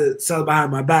 tried to sell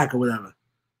behind my back or whatever.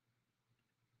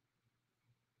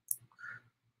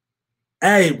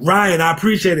 Hey, Ryan, I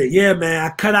appreciate it. Yeah, man. I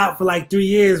cut out for like 3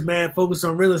 years, man, focused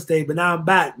on real estate, but now I'm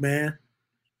back, man.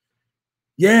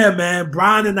 Yeah, man.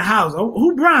 Brian in the house. Oh,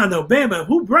 who Brian though? Bam, man.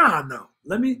 Who Brian though?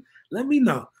 Let me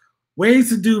know. Ways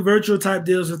to do virtual type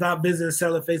deals without visiting a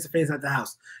seller face to face at the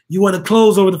house. You want to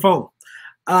close over the phone.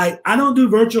 I don't do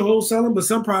virtual wholesaling, but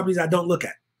some properties I don't look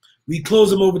at. We close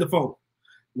them over the phone.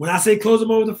 When I say close them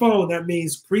over the phone, that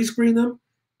means pre-screen them,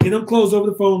 get them closed over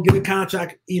the phone, get a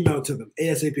contract emailed to them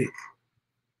ASAP.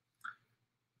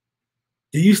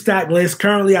 Do you stack lists?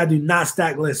 Currently, I do not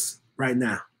stack lists right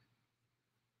now.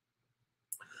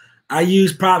 I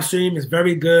use PropStream. It's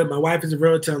very good. My wife is a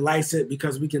realtor and likes it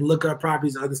because we can look up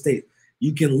properties in other states.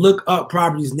 You can look up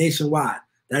properties nationwide.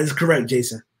 That is correct,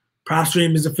 Jason.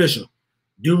 PropStream is official.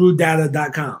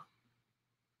 DuruData.com.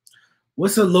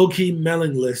 What's a low-key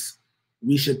mailing list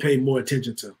we should pay more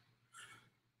attention to?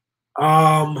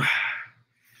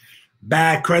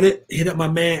 Bad credit. Hit up my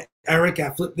man Eric.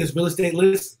 I flipped this real estate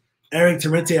list. Eric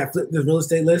Tarente, I flipped this real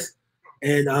estate list.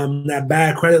 And that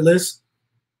bad credit list.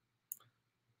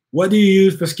 What do you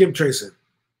use for skip tracing?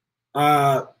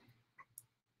 I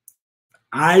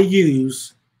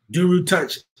use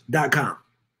DuruTouch.com.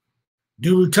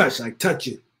 DuruTouch, like touch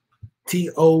it.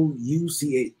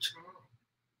 TOUCH.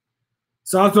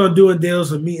 So also doing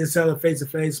deals with meeting seller face to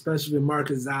face, especially when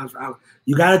markets out.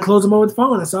 You gotta close them over the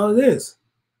phone. That's all it is.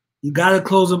 You gotta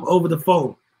close them over the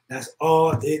phone. That's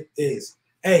all it is.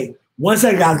 Hey, 1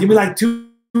 second, guys. Give me like 2.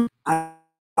 I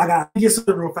gotta get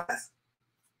something real fast.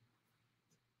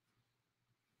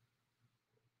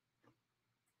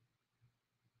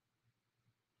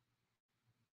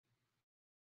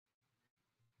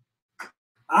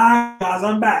 All right, guys,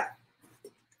 I'm back.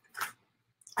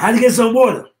 I had to get some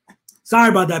water. Sorry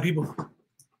about that, people.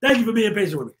 Thank you for being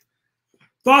patient with me.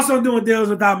 Thoughts on doing deals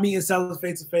without meeting sellers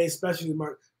face to face, especially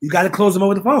Mark. You got to close them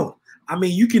over the phone. I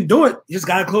mean, you can do it. You just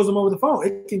got to close them over the phone.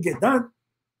 It can get done.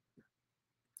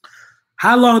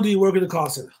 How long do you work in the call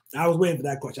center? I was waiting for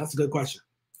that question. That's a good question.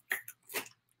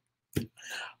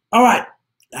 All right.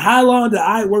 How long did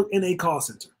I work in a call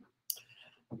center?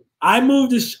 I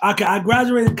moved to, okay, I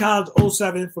graduated college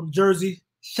 07 from Jersey.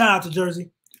 Shout out to Jersey.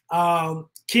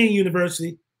 King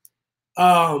University.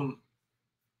 I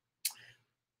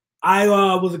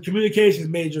was a communications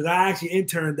major. I actually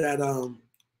interned at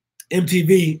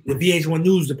MTV, the VH1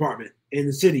 News department in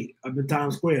the city up in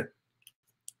Times Square.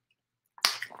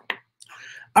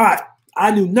 All right.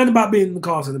 I knew nothing about being in the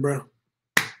call center, bro.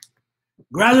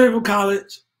 Graduated from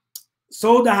college,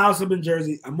 sold the house up in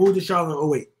Jersey. I moved to Charlotte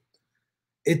in 08.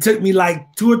 It took me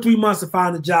like 2 or 3 months to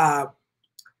find a job.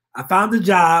 I found a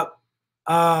job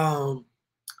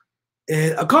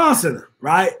in a call center,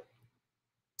 right?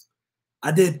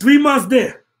 I did 3 months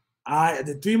there. I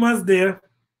did 3 months there.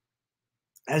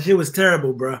 That shit was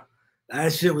terrible, bro.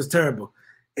 That shit was terrible.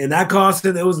 And that call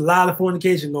center, there was a lot of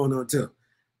fornication going on too.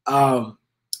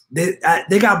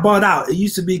 They got bought out. It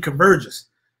used to be Convergence,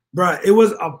 bro. It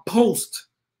was a post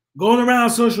going around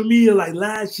social media like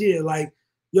last year, like,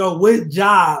 yo, what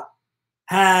job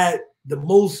had the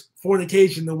most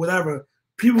fornication or whatever?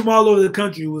 People from all over the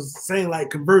country was saying like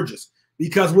Convergence,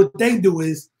 because what they do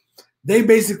is they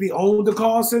basically own the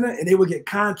call center and they would get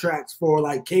contracts for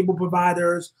like cable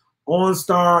providers,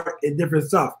 OnStar, and different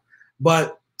stuff.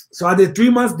 But so I did 3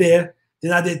 months there.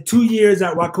 Then I did 2 years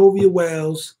at Wachovia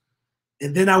Wells.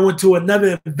 And then I went to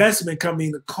another investment company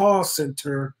in the call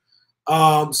center.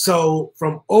 So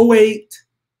from 08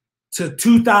 to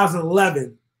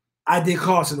 2011, I did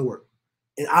call center work.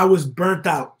 And I was burnt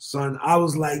out, son. I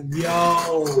was like,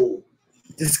 yo,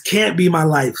 this can't be my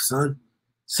life, son.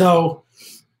 So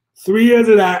 3 years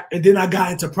of that, and then I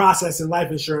got into processing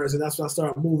life insurance, and that's when I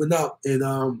started moving up.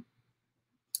 And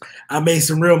I made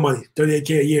some real money,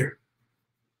 $38K a year.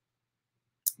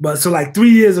 But so like 3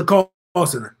 years of call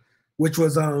center, which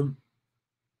was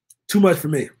too much for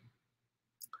me.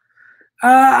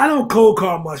 I don't cold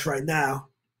call much right now.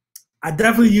 I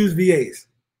definitely use VAs.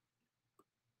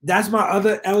 That's my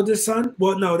other eldest son.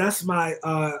 Well, no, that's my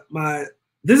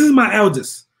this is my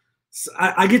eldest.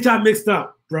 I get y'all mixed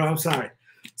up, bro. I'm sorry.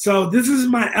 So this is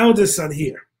my eldest son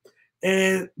here.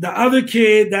 And the other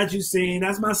kid that you've seen,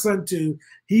 that's my son too.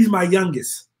 He's my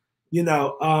youngest, you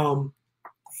know.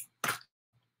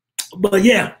 But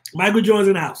yeah, Michael Jordan's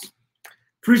in the house.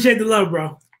 Appreciate the love,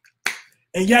 bro.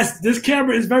 And yes, this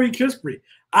camera is very crispy.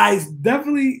 I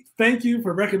definitely thank you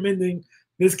for recommending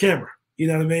this camera. You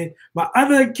know what I mean? My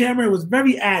other camera was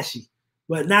very ashy,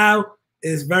 but now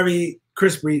it's very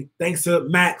crispy. Thanks to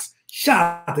Max.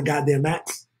 Shout out to goddamn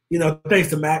Max. You know, thanks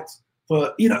to Max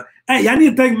for, you know, hey, I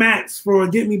need to thank Max for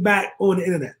getting me back on the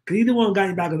internet. Because he's the one who got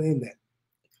me back on the internet.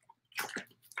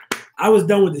 I was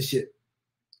done with this shit.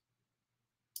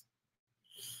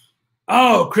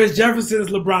 Oh, Chris Jefferson is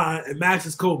LeBron and Max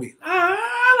is Kobe.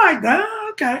 I like that.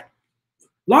 Okay.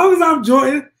 Long as I'm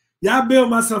Jordan, y'all build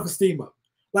my self-esteem up.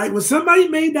 Like when somebody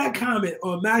made that comment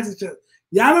on Max and Chef,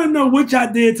 y'all don't know what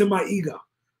y'all did to my ego.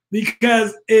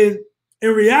 Because in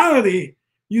reality,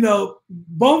 you know,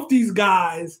 both these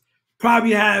guys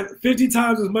probably have 50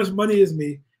 times as much money as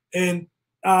me and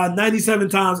 97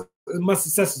 times as much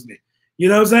success as me. You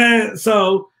know what I'm saying?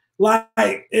 So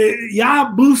like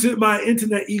y'all boosted my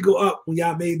internet ego up when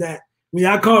y'all made that, when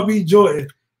y'all called me Jordan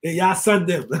and y'all sunned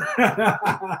them.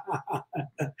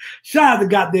 Shout out to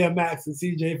goddamn Max and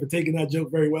CJ for taking that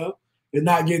joke very well and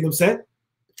not getting upset.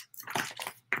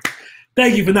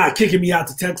 Thank you for not kicking me out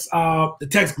the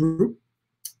text group.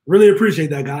 Really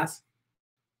appreciate that, guys.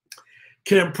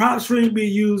 Can prop stream be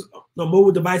used on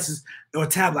mobile devices or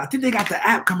tablet? I think they got the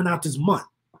app coming out this month.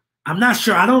 I'm not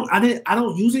sure. I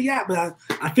don't use it yet, but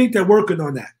I think they're working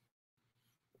on that.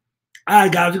 All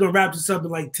right, guys, we're gonna wrap this up in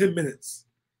like 10 minutes.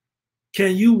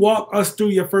 Can you walk us through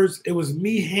your first? It was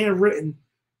me handwritten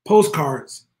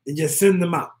postcards and just send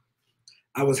them out.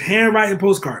 I was handwriting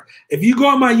postcards. If you go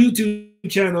on my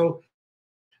YouTube channel,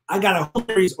 I got a whole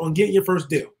series on getting your first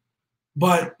deal.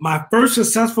 But my first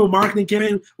successful marketing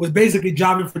campaign was basically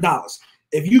driving for dollars.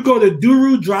 If you go to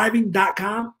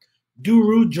durudriving.com,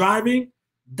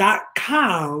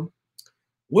 durudriving.com,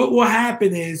 what will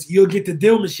happen is you'll get the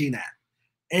deal machine app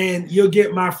and you'll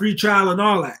get my free trial and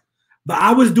all that. But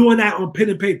I was doing that on pen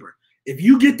and paper. If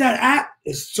you get that app,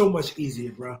 it's so much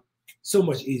easier, bro. So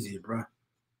much easier, bro.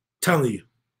 Telling you.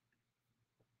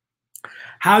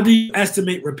 How do you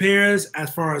estimate repairs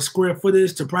as far as square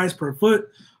footage to price per foot?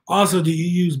 Also, do you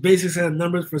use basic set of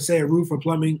numbers for, say, a roof or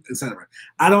plumbing, etc.?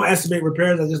 I don't estimate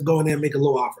repairs. I just go in there and make a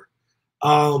low offer.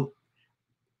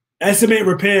 Estimate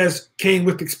repairs came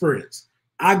with experience.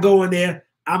 I go in there,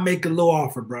 I make a low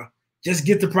offer, bro. Just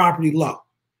get the property low.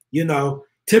 You know,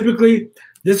 typically,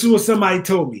 this is what somebody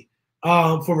told me.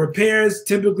 For repairs,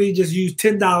 typically just use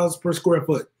 $10 per square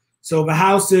foot. So if a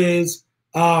house is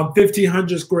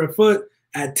 1,500 square foot,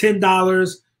 at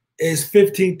 $10 is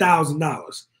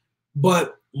 $15,000.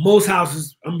 But most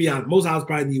houses, I'm gonna be honest, most houses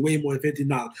probably need way more than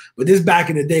 $15. But this back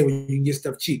in the day when you can get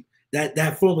stuff cheap,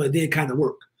 that formula did kind of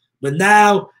work. But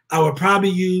now I would probably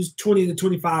use $20 to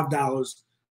 $25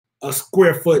 a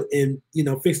square foot in, you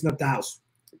know, fixing up the house.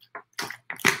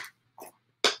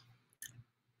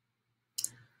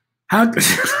 How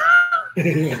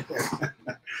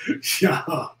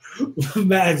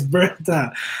Max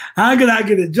Bertha. How could I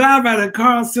get a job at a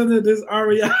car center? This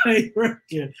REI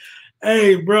working.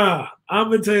 Hey, bro, I'm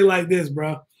gonna tell you like this,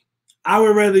 bro. I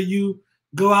would rather you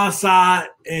go outside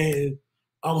and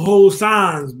hold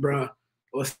signs, bro,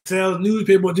 or sell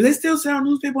newspaper. Do they still sell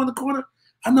newspaper on the corner?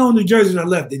 I know in New Jersey when I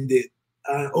left, they did.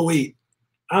 08.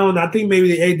 I don't know. I think maybe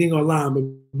they everything online, but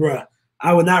bro,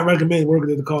 I would not recommend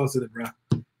working at the call center, bro.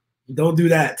 Don't do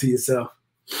that to yourself.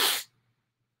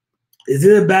 Is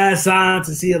it a bad sign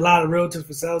to see a lot of realtors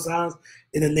for sale signs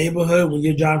in the neighborhood when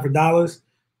you're driving for dollars?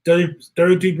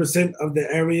 33% of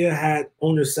the area had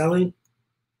owners selling.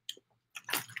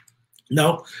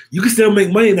 No, you can still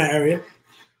make money in that area.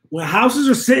 When houses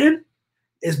are sitting,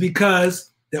 it's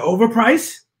because they're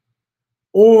overpriced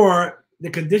or the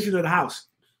condition of the house.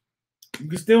 You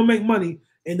can still make money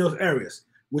in those areas.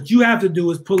 What you have to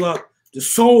do is pull up the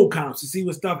sold counts to see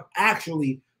what stuff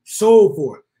actually sold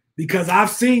for. Because I've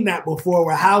seen that before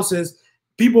where houses,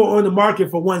 people are on the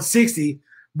market for 160,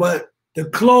 but the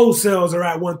closed sales are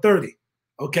at 130.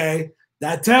 Okay.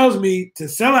 That tells me to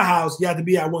sell a house, you have to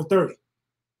be at 130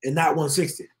 and not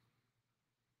 160.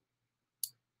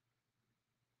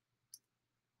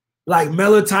 Like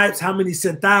Melotypes, how many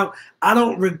sent out? I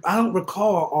don't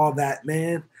recall all that,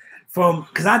 man.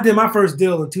 Because I did my first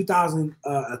deal in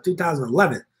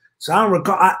 2011. So I don't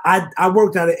recall. I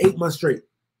worked at it 8 months straight.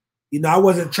 You know, I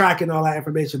wasn't tracking all that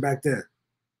information back then.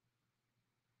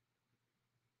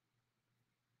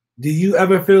 Do you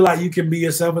ever feel like you can be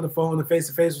yourself on the phone and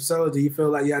face-to-face with sellers? Do you feel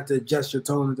like you have to adjust your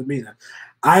tone and demeanor?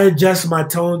 I adjust my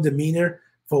tone and demeanor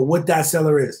for what that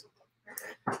seller is.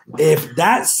 If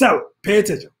that seller, pay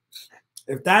attention.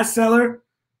 If that seller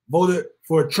voted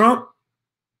for Trump,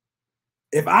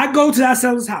 if I go to that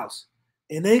seller's house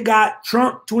and they got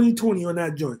Trump 2020 on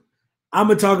that joint, I'm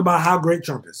going to talk about how great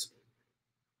Trump is.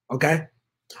 Okay?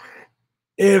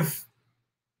 If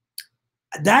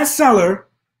that seller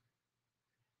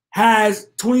has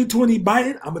 2020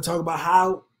 Biden, I'm going to talk about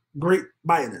how great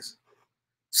Biden is.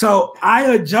 So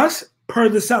I adjust per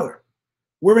the seller.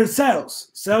 We're in sales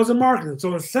and marketing.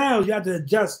 So in sales, you have to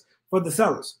adjust for the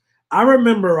sellers. I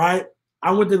remember, right,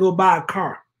 I went to go buy a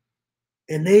car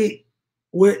and they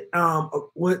went, I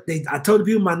told the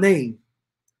people my name.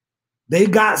 they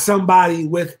got somebody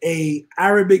with a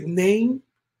Arabic name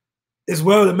as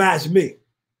well to match me.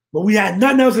 But we had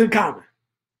nothing else in common.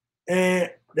 And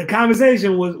the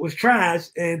conversation was trash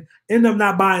and ended up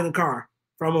not buying the car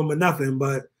from him or nothing.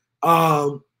 But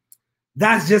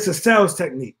that's just a sales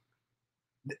technique.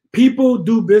 People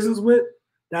do business with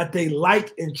that they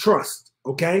like and trust,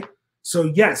 okay?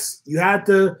 So, yes, you have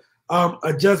to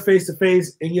adjust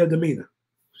face-to-face in your demeanor.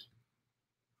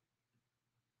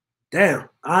 Damn,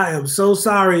 I am so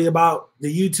sorry about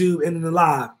the YouTube ending the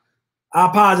live. I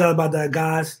apologize about that,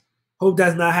 guys. Hope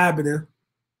that's not happening.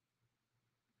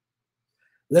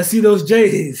 Let's see those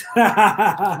J's.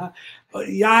 Y'all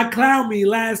clowned me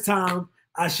last time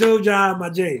I showed y'all my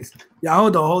J's.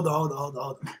 Y'all, hold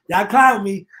on. Y'all clowned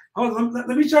me. Hold on,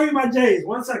 let me show you my J's.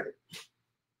 1 second.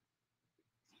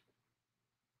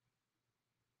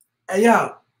 Hey,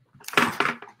 yo.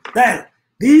 Damn.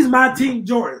 These my Team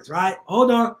Jordans, right?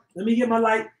 Hold on. Let me get my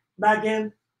light back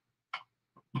in.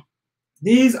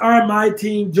 These are my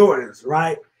Team Jordans,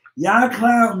 right? Y'all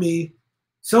clowned me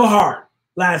so hard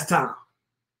last time.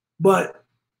 But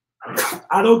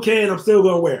I don't care, and I'm still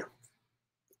going to wear them.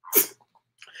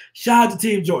 Shout out to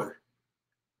Team Jordan.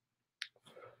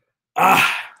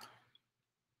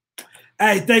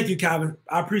 Hey, thank you, Calvin.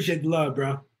 I appreciate the love,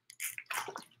 bro.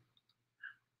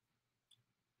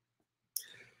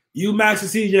 You, Max, and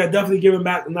CJ are definitely giving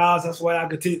back the knowledge. That's why I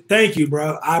continue. Thank you,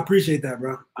 bro. I appreciate that,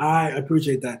 bro. I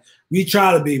appreciate that. We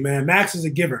try to be, man. Max is a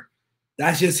giver.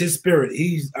 That's just his spirit.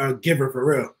 He's a giver for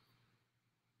real.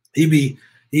 He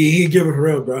a giver for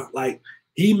real, bro. Like,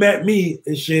 he met me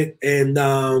and shit, and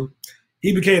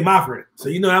he became my friend. So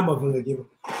you know that motherfucker a giver.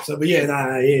 So, but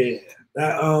yeah, he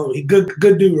good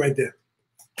dude right there.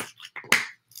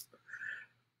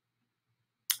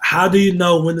 How do you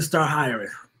know when to start hiring?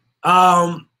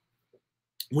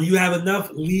 When you have enough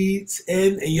leads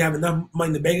in and you have enough money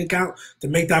in the bank account to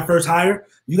make that first hire,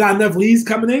 you got enough leads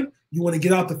coming in, you want to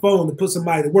get off the phone to put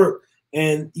somebody to work,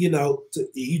 and you think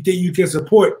you can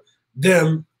support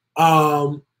them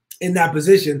in that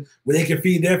position where they can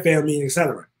feed their family,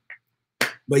 etc.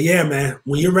 But yeah, man,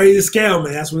 when you're ready to scale,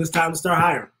 man, that's when it's time to start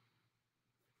hiring.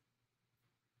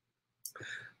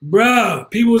 Bruh,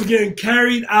 people was getting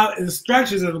carried out in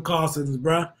structures of the call centers,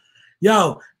 bruh.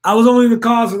 Yo, I was only in the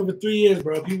call center for 3 years,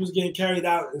 bro. People was getting carried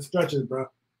out in stretchers, bro.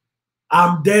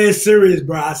 I'm dead serious,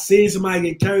 bro. I seen somebody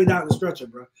get carried out in a stretcher,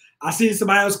 bro. I seen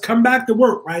somebody else come back to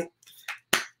work, right?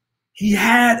 He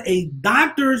had a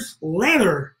doctor's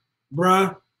letter,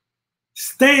 bro,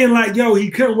 saying like, yo, he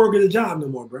couldn't work at the job no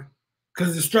more, bro,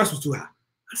 because the stress was too high.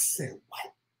 I said,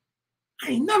 what?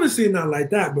 I ain't never seen nothing like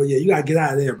that, but yeah, you got to get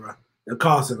out of there, bro. The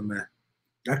call center, man.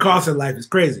 That call center life is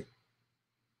crazy.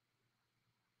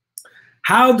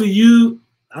 I'm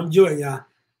joining y'all.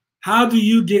 How do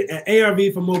you get an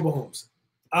ARV for mobile homes?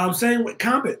 I'm saying with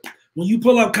comp it. When you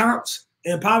pull up comps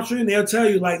and PopStream, they'll tell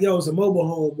you like, yo, it's a mobile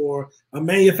home or a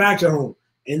manufactured home.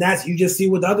 And that's, you just see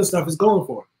what the other stuff is going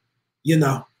for,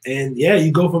 and yeah,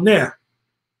 you go from there.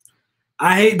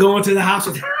 I hate going to the house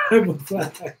with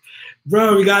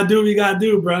bro, we gotta do what we gotta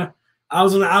do, bro. I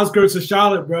was on the outskirts of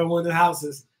Charlotte, bro, one of the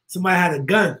houses. Somebody had a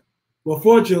gun. Well,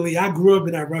 fortunately, I grew up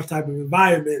in that rough type of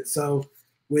environment, so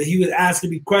when he was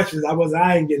asking me questions, I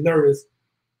didn't get nervous.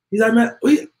 He's like, man,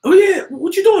 what you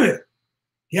doing here?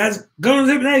 He has guns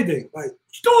and everything. Like,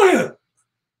 what you doing here?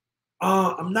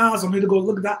 I'm Nasar. I'm here to go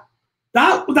look at the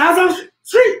house down the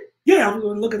street. Yeah, I'm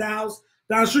going to look at the house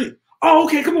down the street. Oh,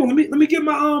 okay, come on. Let me get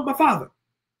my father.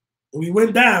 And we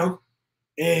went down,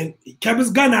 and he kept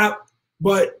his gun out,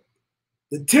 but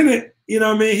the tenant,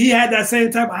 he had that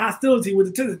same type of hostility with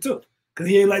the tenant too, because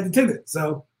he ain't like the tenant.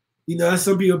 So, that's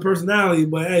some people's personality,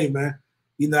 but hey, man,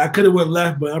 I could have went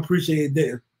left, but I appreciate it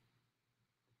didn't.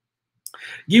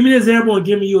 Give me an example and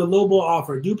giving you a low ball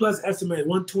offer. Duplex estimate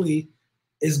 120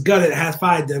 is gutted, has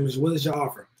fire damage. What is your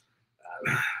offer?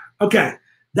 Okay,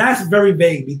 that's very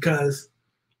vague because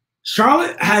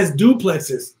Charlotte has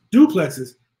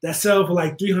duplexes that sell for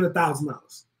like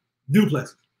 $300,000.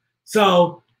 Duplexes.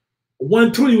 So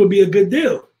 120 would be a good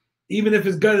deal, even if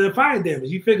it's gutted and fire damage.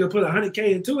 You figure put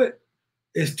 $100K into it,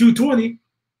 it's 220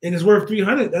 and it's worth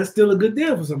 300. That's still a good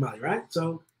deal for somebody, right?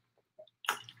 So,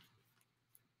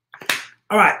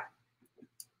 all right.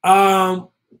 I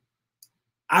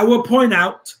will point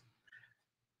out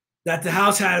that the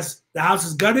house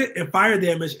is gutted and fire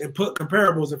damage, and put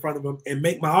comparables in front of them and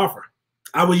make my offer.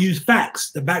 I will use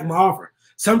facts to back my offer.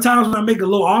 Sometimes when I make a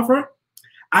low offer,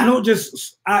 I don't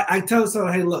just I tell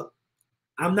someone, hey, look,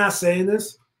 I'm not saying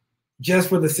this just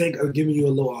for the sake of giving you a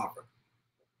low offer.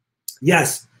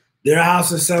 Yes, their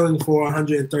house is selling for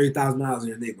 $130,000 in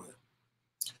your neighborhood.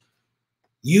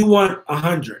 You want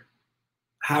 100.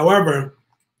 However,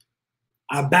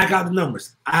 I back out the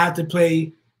numbers. I have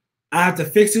to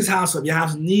fix this house up. Your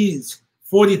house needs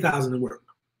 40,000 to work.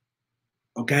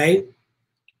 Okay?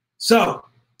 So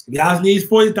if your house needs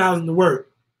 40,000 to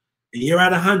work and you're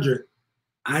at 100,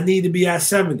 I need to be at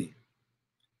 70.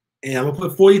 And I'm gonna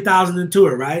put 40,000 into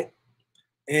it, right?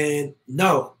 And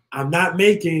no, I'm not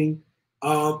making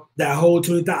that whole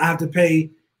 20,000. I have to pay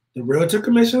the realtor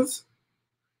commissions.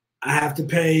 I have to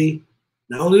pay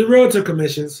not only the realtor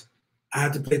commissions, I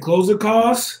have to pay closing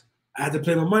costs. I have to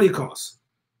pay my money costs.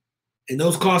 And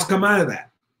those costs come out of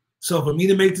that. So for me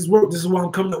to make this work, this is why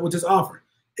I'm coming up with this offer.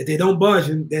 If they don't budge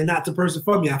and they're not the person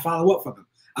for me, I follow up for them.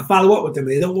 I follow up with them.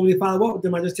 If they don't want me to follow up with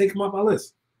them, I just take them off my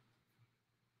list.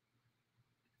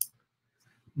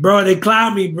 Bro, they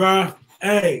clown me, bro.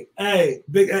 Hey,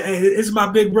 it's my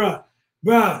big bro.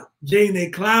 Bro, Jane,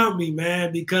 they clowned me,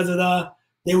 man, because of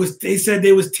they said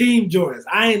they was team joints.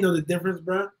 I ain't know the difference,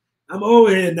 bro. I'm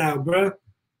over here now, bro.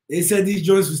 They said these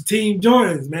joints was team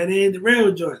joints, man. They ain't the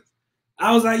real joints.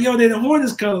 I was like, yo, they the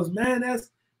Hornets colors, man.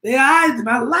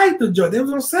 I like the joint. They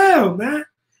was on sale, man.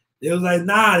 They was like,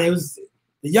 nah, they was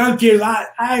the young kids.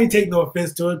 I ain't take no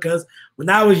offense to it because when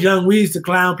I was young, we used to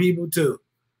clown people too.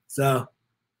 So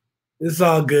it's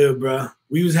all good, bro.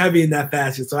 We was heavy in that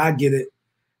fashion, so I get it.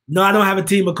 No, I don't have a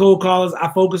team of cold callers.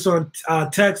 I focus on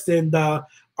text and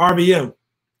RVM.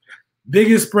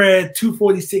 Biggest spread,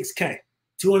 246K,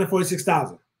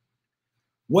 246,000.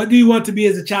 What do you want to be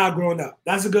as a child growing up?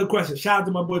 That's a good question. Shout out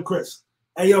to my boy Chris.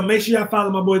 Hey, yo, make sure y'all follow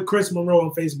my boy Chris Monroe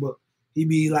on Facebook. He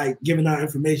be like giving out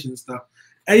information and stuff.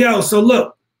 Hey, yo, so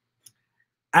look,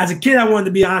 as a kid, I wanted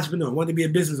to be an entrepreneur. I wanted to be a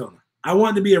business owner. I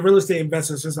wanted to be a real estate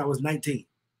investor since I was 19.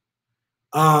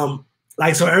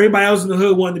 So everybody else in the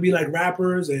hood wanted to be like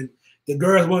rappers and the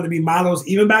girls wanted to be models.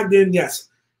 Even back then, yes,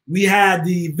 we had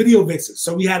the video vixens.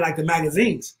 So we had like the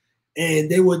magazines and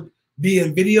they would be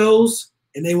in videos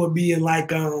and they would be in like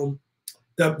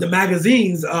the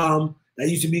magazines that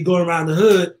used to be going around the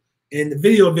hood, and the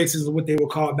video vixens is what they were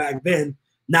called back then.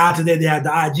 Now today they have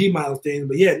the IG model thing,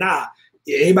 but yeah,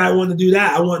 anybody wanted to do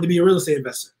that. I wanted to be a real estate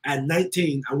investor. At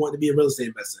 19, I wanted to be a real estate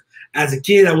investor. As a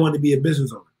kid, I wanted to be a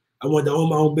business owner. I wanted to own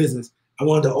my own business. I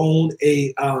wanted to own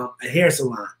a hair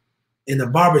salon and a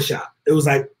barbershop. It was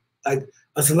like a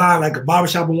salon, like a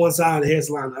barbershop on one side and a hair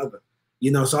salon on the other.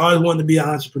 You know, so I always wanted to be an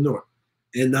entrepreneur.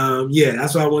 And yeah,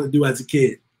 that's what I wanted to do as a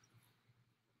kid.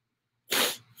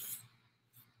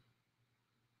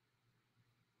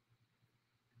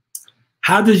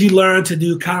 How did you learn to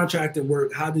do contracting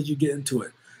work? How did you get into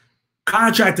it?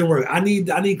 Contracting work. I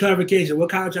need clarification. What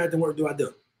contracting work do I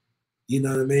do? You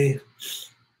know what I mean?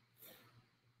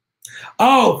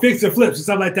 Oh, fix and flips and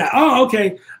stuff like that. Oh,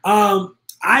 okay.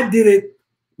 I did it.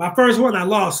 My first one, I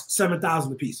lost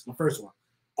 7,000 a piece. My first one,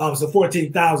 so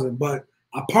 14,000. But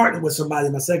I partnered with somebody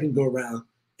my second go around,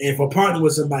 and for partnering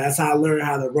with somebody, that's how I learned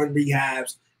how to run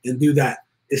rehabs and do that.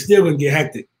 It's still gonna get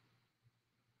hectic.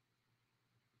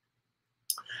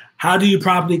 How do you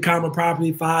properly common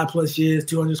property? 5+ years,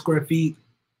 200 square feet,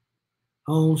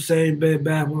 home, same bed,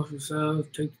 bath, monthly sales,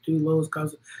 take the 2 lowest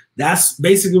cost. That's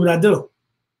basically what I do.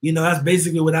 You know, that's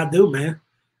basically what I do, man.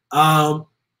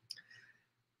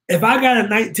 If I got a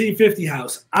 1950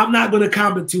 house, I'm not going to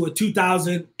comp it to a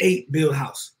 2008 build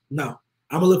house. No,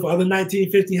 I'm going to look for other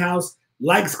 1950 house,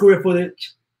 like square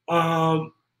footage,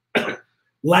 like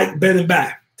bed and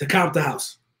bath to comp the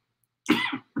house.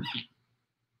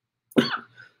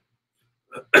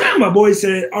 My boy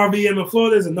said RVM in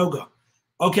Florida is a no-go.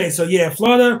 Okay, so yeah,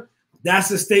 Florida, that's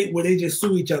a state where they just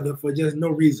sue each other for just no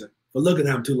reason, for looking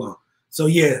at them too long. So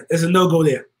yeah, it's a no-go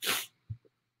there.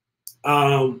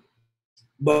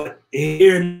 But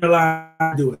here in the line,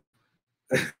 I do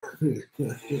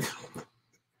it.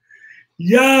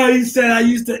 Yeah, he said I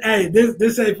used to, hey,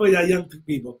 this ain't for y'all young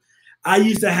people. I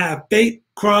used to have fake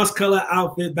cross-color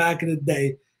outfit back in the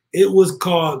day. It was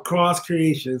called Cross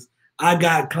Creations. I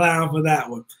got clown for that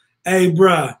one. Hey,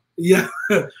 bruh, yeah,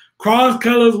 cross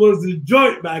colors was the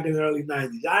joint back in the early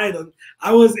 90s.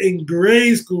 I was in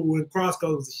grade school when cross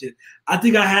colors and shit. I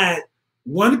think I had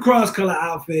one cross color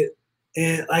outfit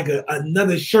and like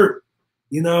another shirt.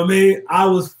 You know what I mean? I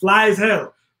was fly as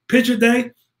hell. Picture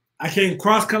day, I came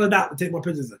cross colored out to take my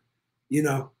pictures in. You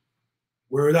know,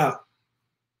 word up.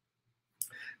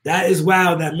 That is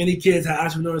wild that many kids have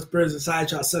entrepreneurial spirits and society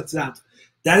try to suck it out.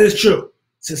 That is true.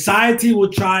 Society will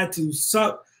try to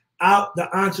suck out the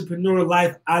entrepreneurial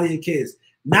life out of your kids.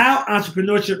 Now,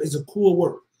 entrepreneurship is a cool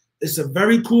word. It's a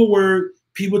very cool word.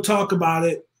 People talk about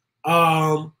it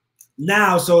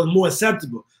now, so it's more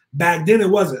acceptable. Back then,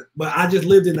 it wasn't. But I just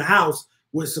lived in the house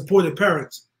with supportive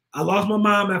parents. I lost my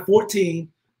mom at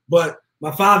 14, but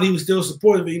my father, he was still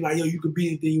supportive. He like, yo, you can be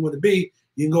anything you want to be.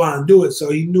 You can go out and do it. So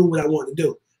he knew what I wanted to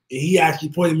do. And he actually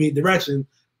pointed me in direction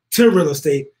to real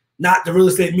estate, not the real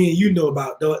estate me and you know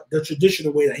about, the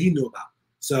traditional way that he knew about.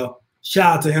 So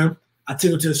shout out to him. I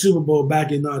took him to the Super Bowl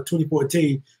back in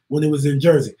 2014 when it was in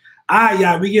Jersey. All right,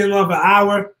 y'all, we getting off an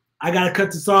hour. I got to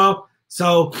cut this off.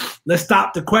 So let's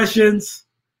stop the questions.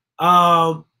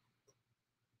 I'm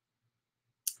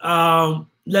gonna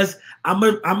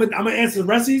answer the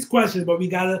rest of these questions, but we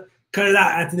gotta cut it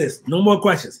out after this. No more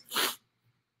questions.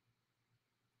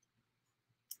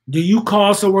 Do you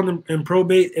call someone in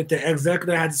probate if the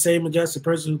executor had the same address as the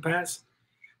person who passed?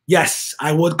 Yes,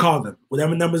 I would call them.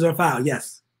 Whatever numbers are filed,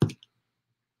 yes.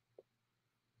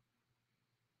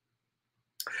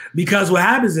 Because what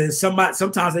happens is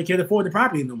sometimes they can't afford the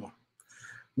property no more.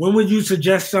 When would you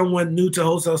suggest someone new to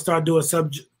wholesale start doing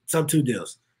sub two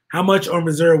deals? How much on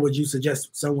reserve would you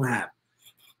suggest someone have?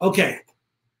 Okay.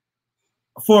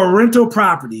 For a rental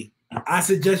property, I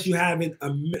suggest you having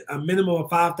a minimum of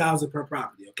 $5,000 per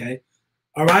property. Okay.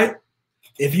 All right.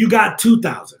 If you got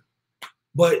 2,000,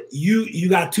 but you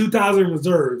got 2,000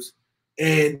 reserves,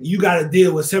 and you got to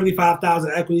deal with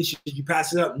 75,000 equity, should you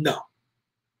pass it up? No.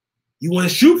 You want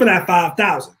to shoot for that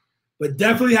 5,000, but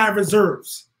definitely have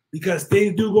reserves because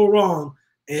things do go wrong,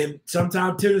 and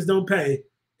sometimes tenants don't pay.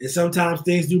 And sometimes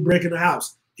things do break in the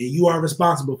house, and you are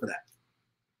responsible for that.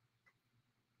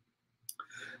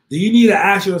 Do you need an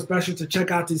actual special to check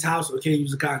out these houses, or can you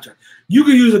use a contract? You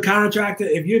can use a contractor.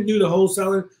 If you're new to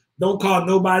wholesaling, don't call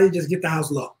nobody. Just get the house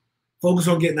low. Focus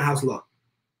on getting the house low.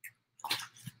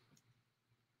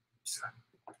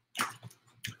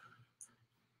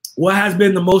 What has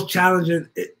been the most challenging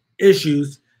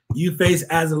issues you face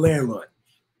as a landlord?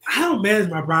 I don't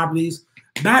manage my properties.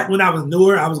 Back when I was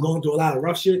newer, I was going through a lot of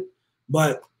rough shit.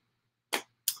 But,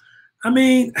 I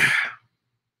mean,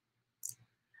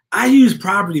 I use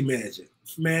property management.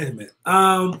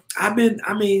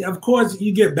 Of course,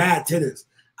 you get bad tenants.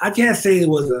 I can't say it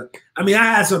was I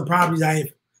had some properties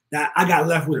that I got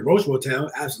left with at Roach Motel.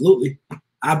 Absolutely.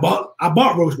 I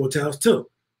bought Roach Motels too.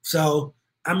 So,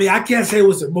 I can't say it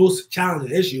was the most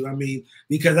challenging issue.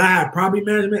 Because I have property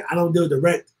management, I don't deal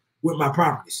direct with my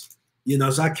properties.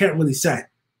 So I can't really say.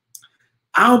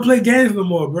 I don't play games no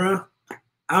more, bro.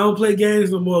 I don't play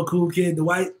games no more, Cool Kid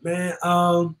Dwight, man.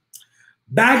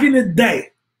 Back in the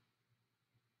day,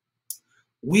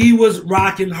 we was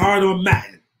rocking hard on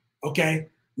Madden, okay?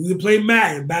 We would play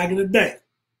Madden back in the day.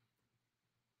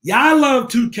 Y'all love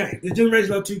 2K. The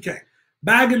generation love 2K.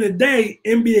 Back in the day,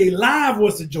 NBA Live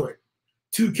was the joint.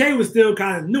 2K was still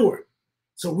kind of newer.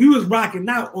 So we was rocking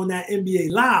out on that NBA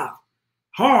Live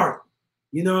hard.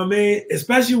 You know what I mean?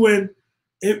 Especially when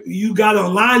if you got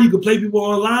online, you could play people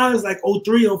online. It's like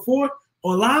 03, 04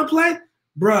 online play.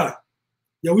 Bruh.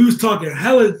 Yo, we was talking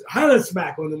hella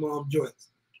smack on them joints.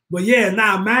 But yeah,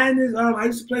 Madden is, I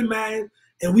used to play Madden,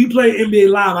 and we play NBA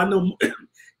Live. I know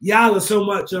y'all are so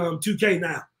much 2K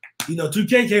now.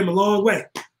 2K came a long way.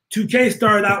 2K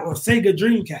started out on Sega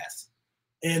Dreamcast.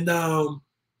 And,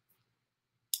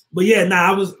 but yeah,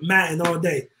 I was Madden all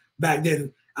day back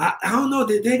then. I don't know,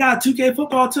 they got 2K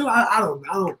football too? I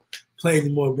don't play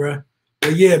anymore, bro.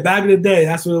 But yeah, back in the day,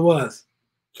 that's what it was.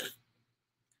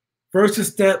 First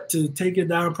step to taking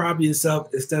down property yourself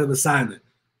instead of assigning.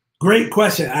 Great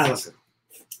question, Allison.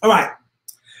 All right.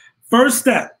 First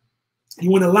step, you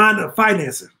want to line up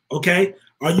financing, okay?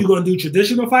 Are you going to do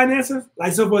traditional financing?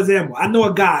 Like, so for example, I know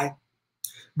a guy,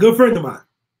 good friend of mine.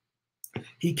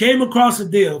 He came across a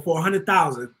deal for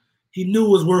 $100,000. He knew it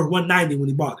was worth $190 when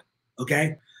he bought it,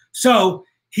 okay? So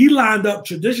he lined up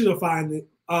traditional financing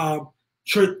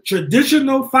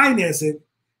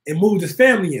and moved his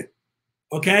family in,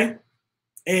 okay?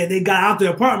 And they got out the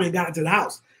apartment and got into the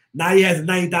house. Now he has a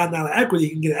 $90,000 equity.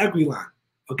 He can get an equity line,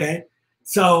 okay?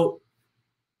 So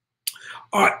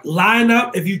line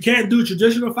up. If you can't do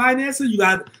traditional financing, you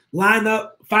got to line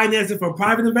up financing from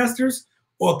private investors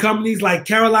or companies like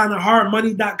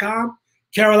CarolinaHardMoney.com.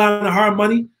 Carolina Hard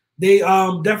Money. They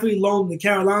definitely loan the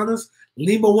Carolinas.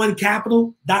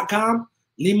 Lima1Capital.com.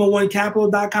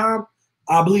 Lima1Capital.com.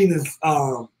 I believe it's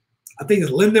I think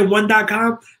it's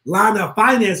Linden1.com. Line up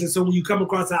financing so when you come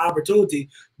across that opportunity,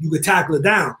 you can tackle it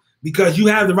down because you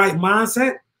have the right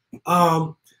mindset.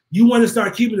 You want to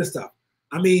start keeping this stuff.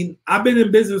 I've been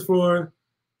in business for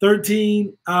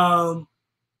 13. I've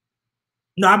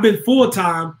been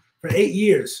full-time for 8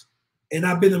 years, and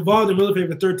I've been involved in real estate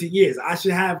for 13 years. I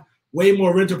should have way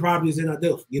more rental properties than I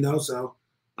do, so,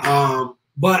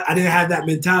 but I didn't have that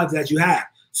mentality that you have.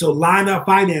 So line up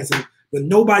financing, but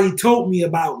nobody told me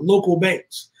about local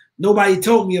banks. Nobody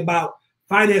told me about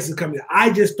financing companies.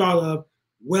 I just thought of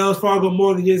Wells Fargo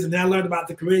mortgages, and then I learned about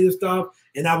the creative stuff,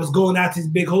 and I was going out these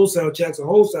big wholesale checks or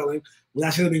wholesaling when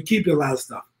I should have been keeping a lot of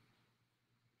stuff.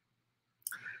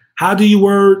 How do you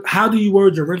word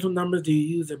your rental numbers? Do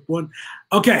you use it one?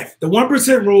 Okay, the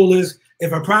 1% rule is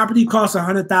if a property costs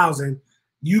 $100,000,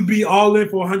 you be all in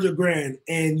for $100,000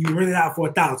 and you rent it out for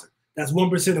 $1,000. That's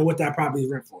 1% of what that property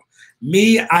is rent for.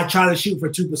 Me, I try to shoot for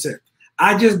 2%.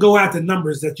 I just go after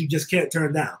numbers that you just can't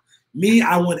turn down. Me,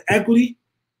 I want equity.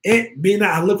 And being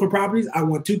that I look for properties, I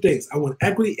want two things. I want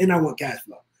equity and I want cash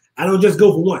flow. I don't just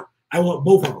go for one. I want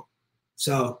both of them.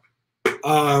 So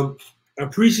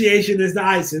appreciation is the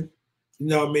icing. You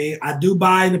know what I mean? I do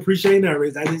buy and appreciate in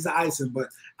areas. That is the icing, but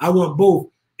I want both.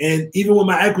 And even with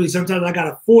my equity, sometimes I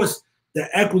gotta force the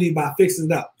equity by fixing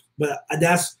it up. But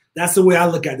that's the way I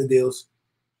look at the deals.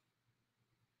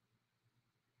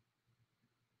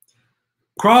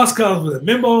 Cross colors with it.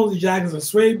 Remember all the jackets and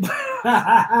suede?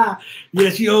 Yeah,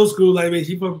 she old school like me.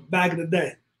 She from back in the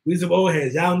day. We some old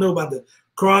heads. Y'all know about the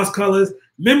cross colors.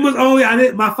 Members only.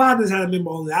 My fathers had a member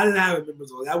only. I didn't have a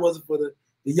members only. That wasn't for the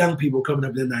young people coming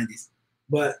up in the 90s.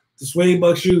 But the suede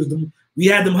buck shoes, we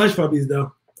had them hush puppies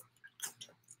though.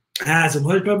 I had some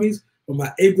hush puppies from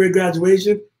my 8th grade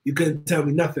graduation. You couldn't tell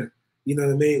me nothing. You know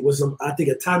what I mean? With some, I think,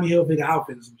 a Tommy Hilfiger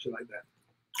outfit or some shit like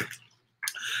that.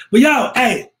 But yo,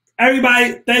 hey,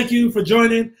 everybody, thank you for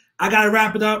joining. I gotta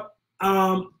wrap it up.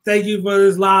 Thank you for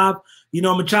this live. You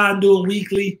know, I'm gonna try and do it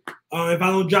weekly if I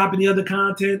don't drop any other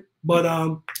content.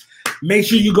 But make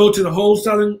sure you go to the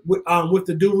Wholesaling with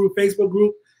the Duru Facebook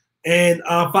group and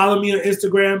follow me on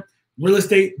Instagram, Real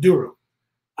Estate Duru.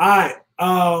 All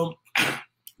right,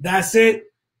 that's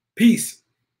it. Peace.